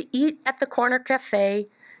 I want to eat at the corner cafe,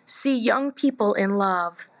 see young people in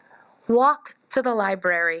love, walk to the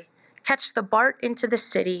library, catch the BART into the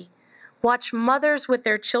city, watch mothers with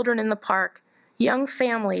their children in the park, young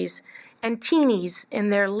families, and teenies in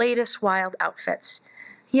their latest wild outfits.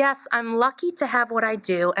 Yes, I'm lucky to have what I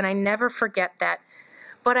do, and I never forget that,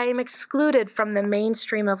 but I am excluded from the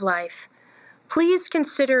mainstream of life. Please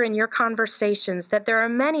consider in your conversations that there are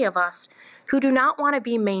many of us who do not want to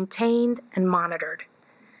be maintained and monitored.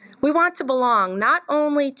 We want to belong not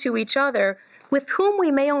only to each other, with whom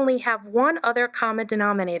we may only have one other common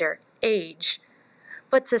denominator, age,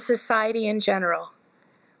 but to society in general.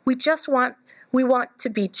 We want to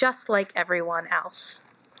be just like everyone else."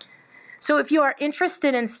 So if you are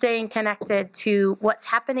interested in staying connected to what's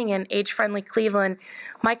happening in Age-Friendly Cleveland,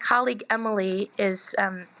 my colleague Emily is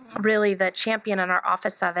really the champion in our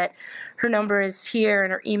office of it. Her number is here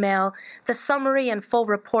and her email. The summary and full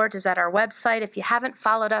report is at our website. If you haven't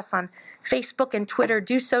followed us on Facebook and Twitter,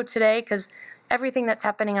 do so today, because everything that's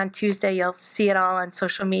happening on Tuesday, you'll see it all on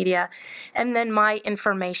social media. And then my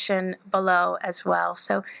information below as well.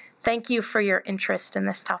 So thank you for your interest in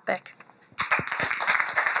this topic.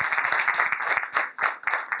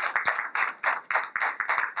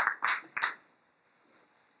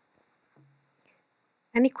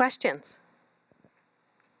 Any questions?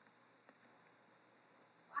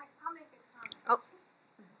 I'll make a comment.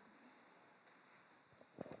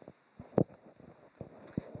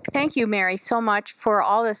 Thank you, Mary, so much for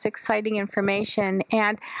all this exciting information.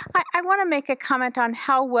 And I want to make a comment on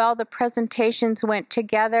how well the presentations went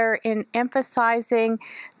together in emphasizing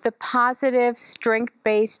the positive,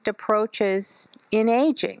 strength-based approaches in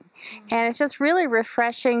aging. And it's just really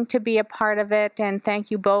refreshing to be a part of it. And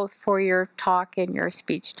thank you both for your talk and your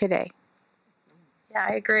speech today. Yeah,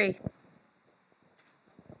 I agree.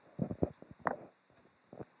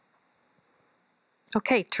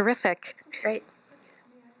 Okay, terrific. Great.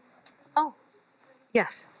 Oh,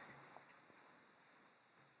 yes.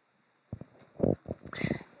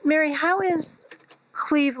 Mary, how is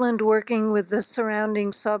Cleveland working with the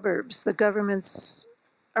surrounding suburbs, the governments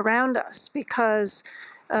around us? Because,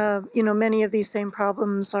 many of these same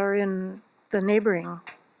problems are in the neighboring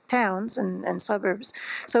towns and suburbs.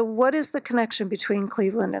 So what is the connection between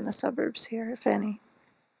Cleveland and the suburbs here, if any?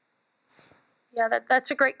 Yeah,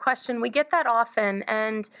 that's a great question. We get that often,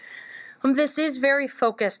 and this is very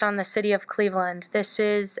focused on the city of Cleveland.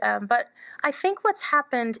 But I think what's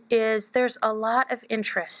happened is there's a lot of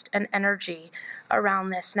interest and energy around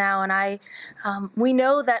this now. And we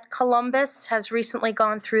know that Columbus has recently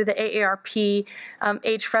gone through the AARP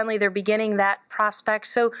age-friendly. They're beginning that prospect.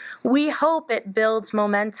 So we hope it builds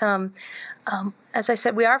momentum. As I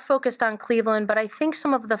said, we are focused on Cleveland, but I think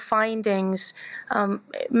some of the findings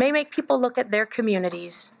may make people look at their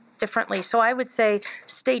communities differently. So I would say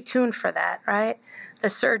stay tuned for that, right?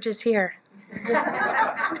 The surge is here.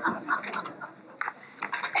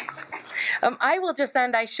 I will just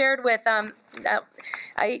end. I shared with,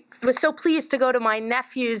 I was so pleased to go to my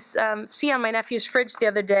nephew's, see on my nephew's fridge the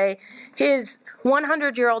other day, his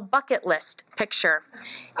 100-year-old bucket list picture.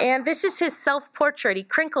 And this is his self-portrait. He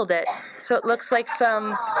crinkled it, so it looks like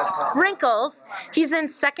some wrinkles. He's in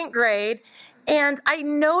 2nd grade, and I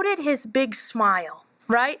noted his big smile,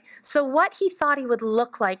 right? So what he thought he would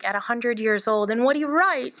look like at 100 years old, and what he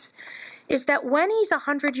writes is that when he's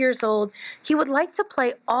 100 years old, he would like to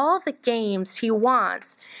play all the games he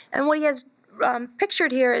wants. And what he has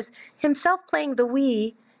pictured here is himself playing the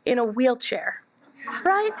Wii in a wheelchair,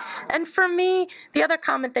 right? And for me, the other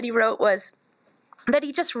comment that he wrote was that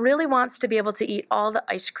he just really wants to be able to eat all the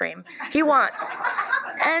ice cream he wants.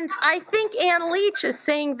 And I think Ann Leach is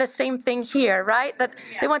saying the same thing here, right? That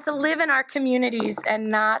they want to live in our communities and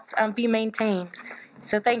not be maintained.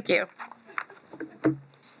 So thank you.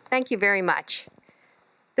 Thank you very much.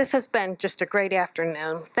 This has been just a great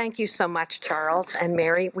afternoon. Thank you so much, Charles and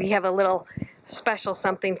Mary. We have a little special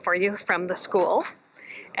something for you from the school.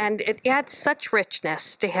 And it adds such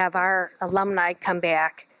richness to have our alumni come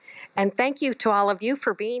back. And thank you to all of you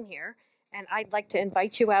for being here. And I'd like to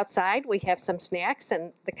invite you outside. We have some snacks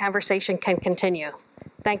and the conversation can continue.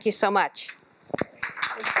 Thank you so much.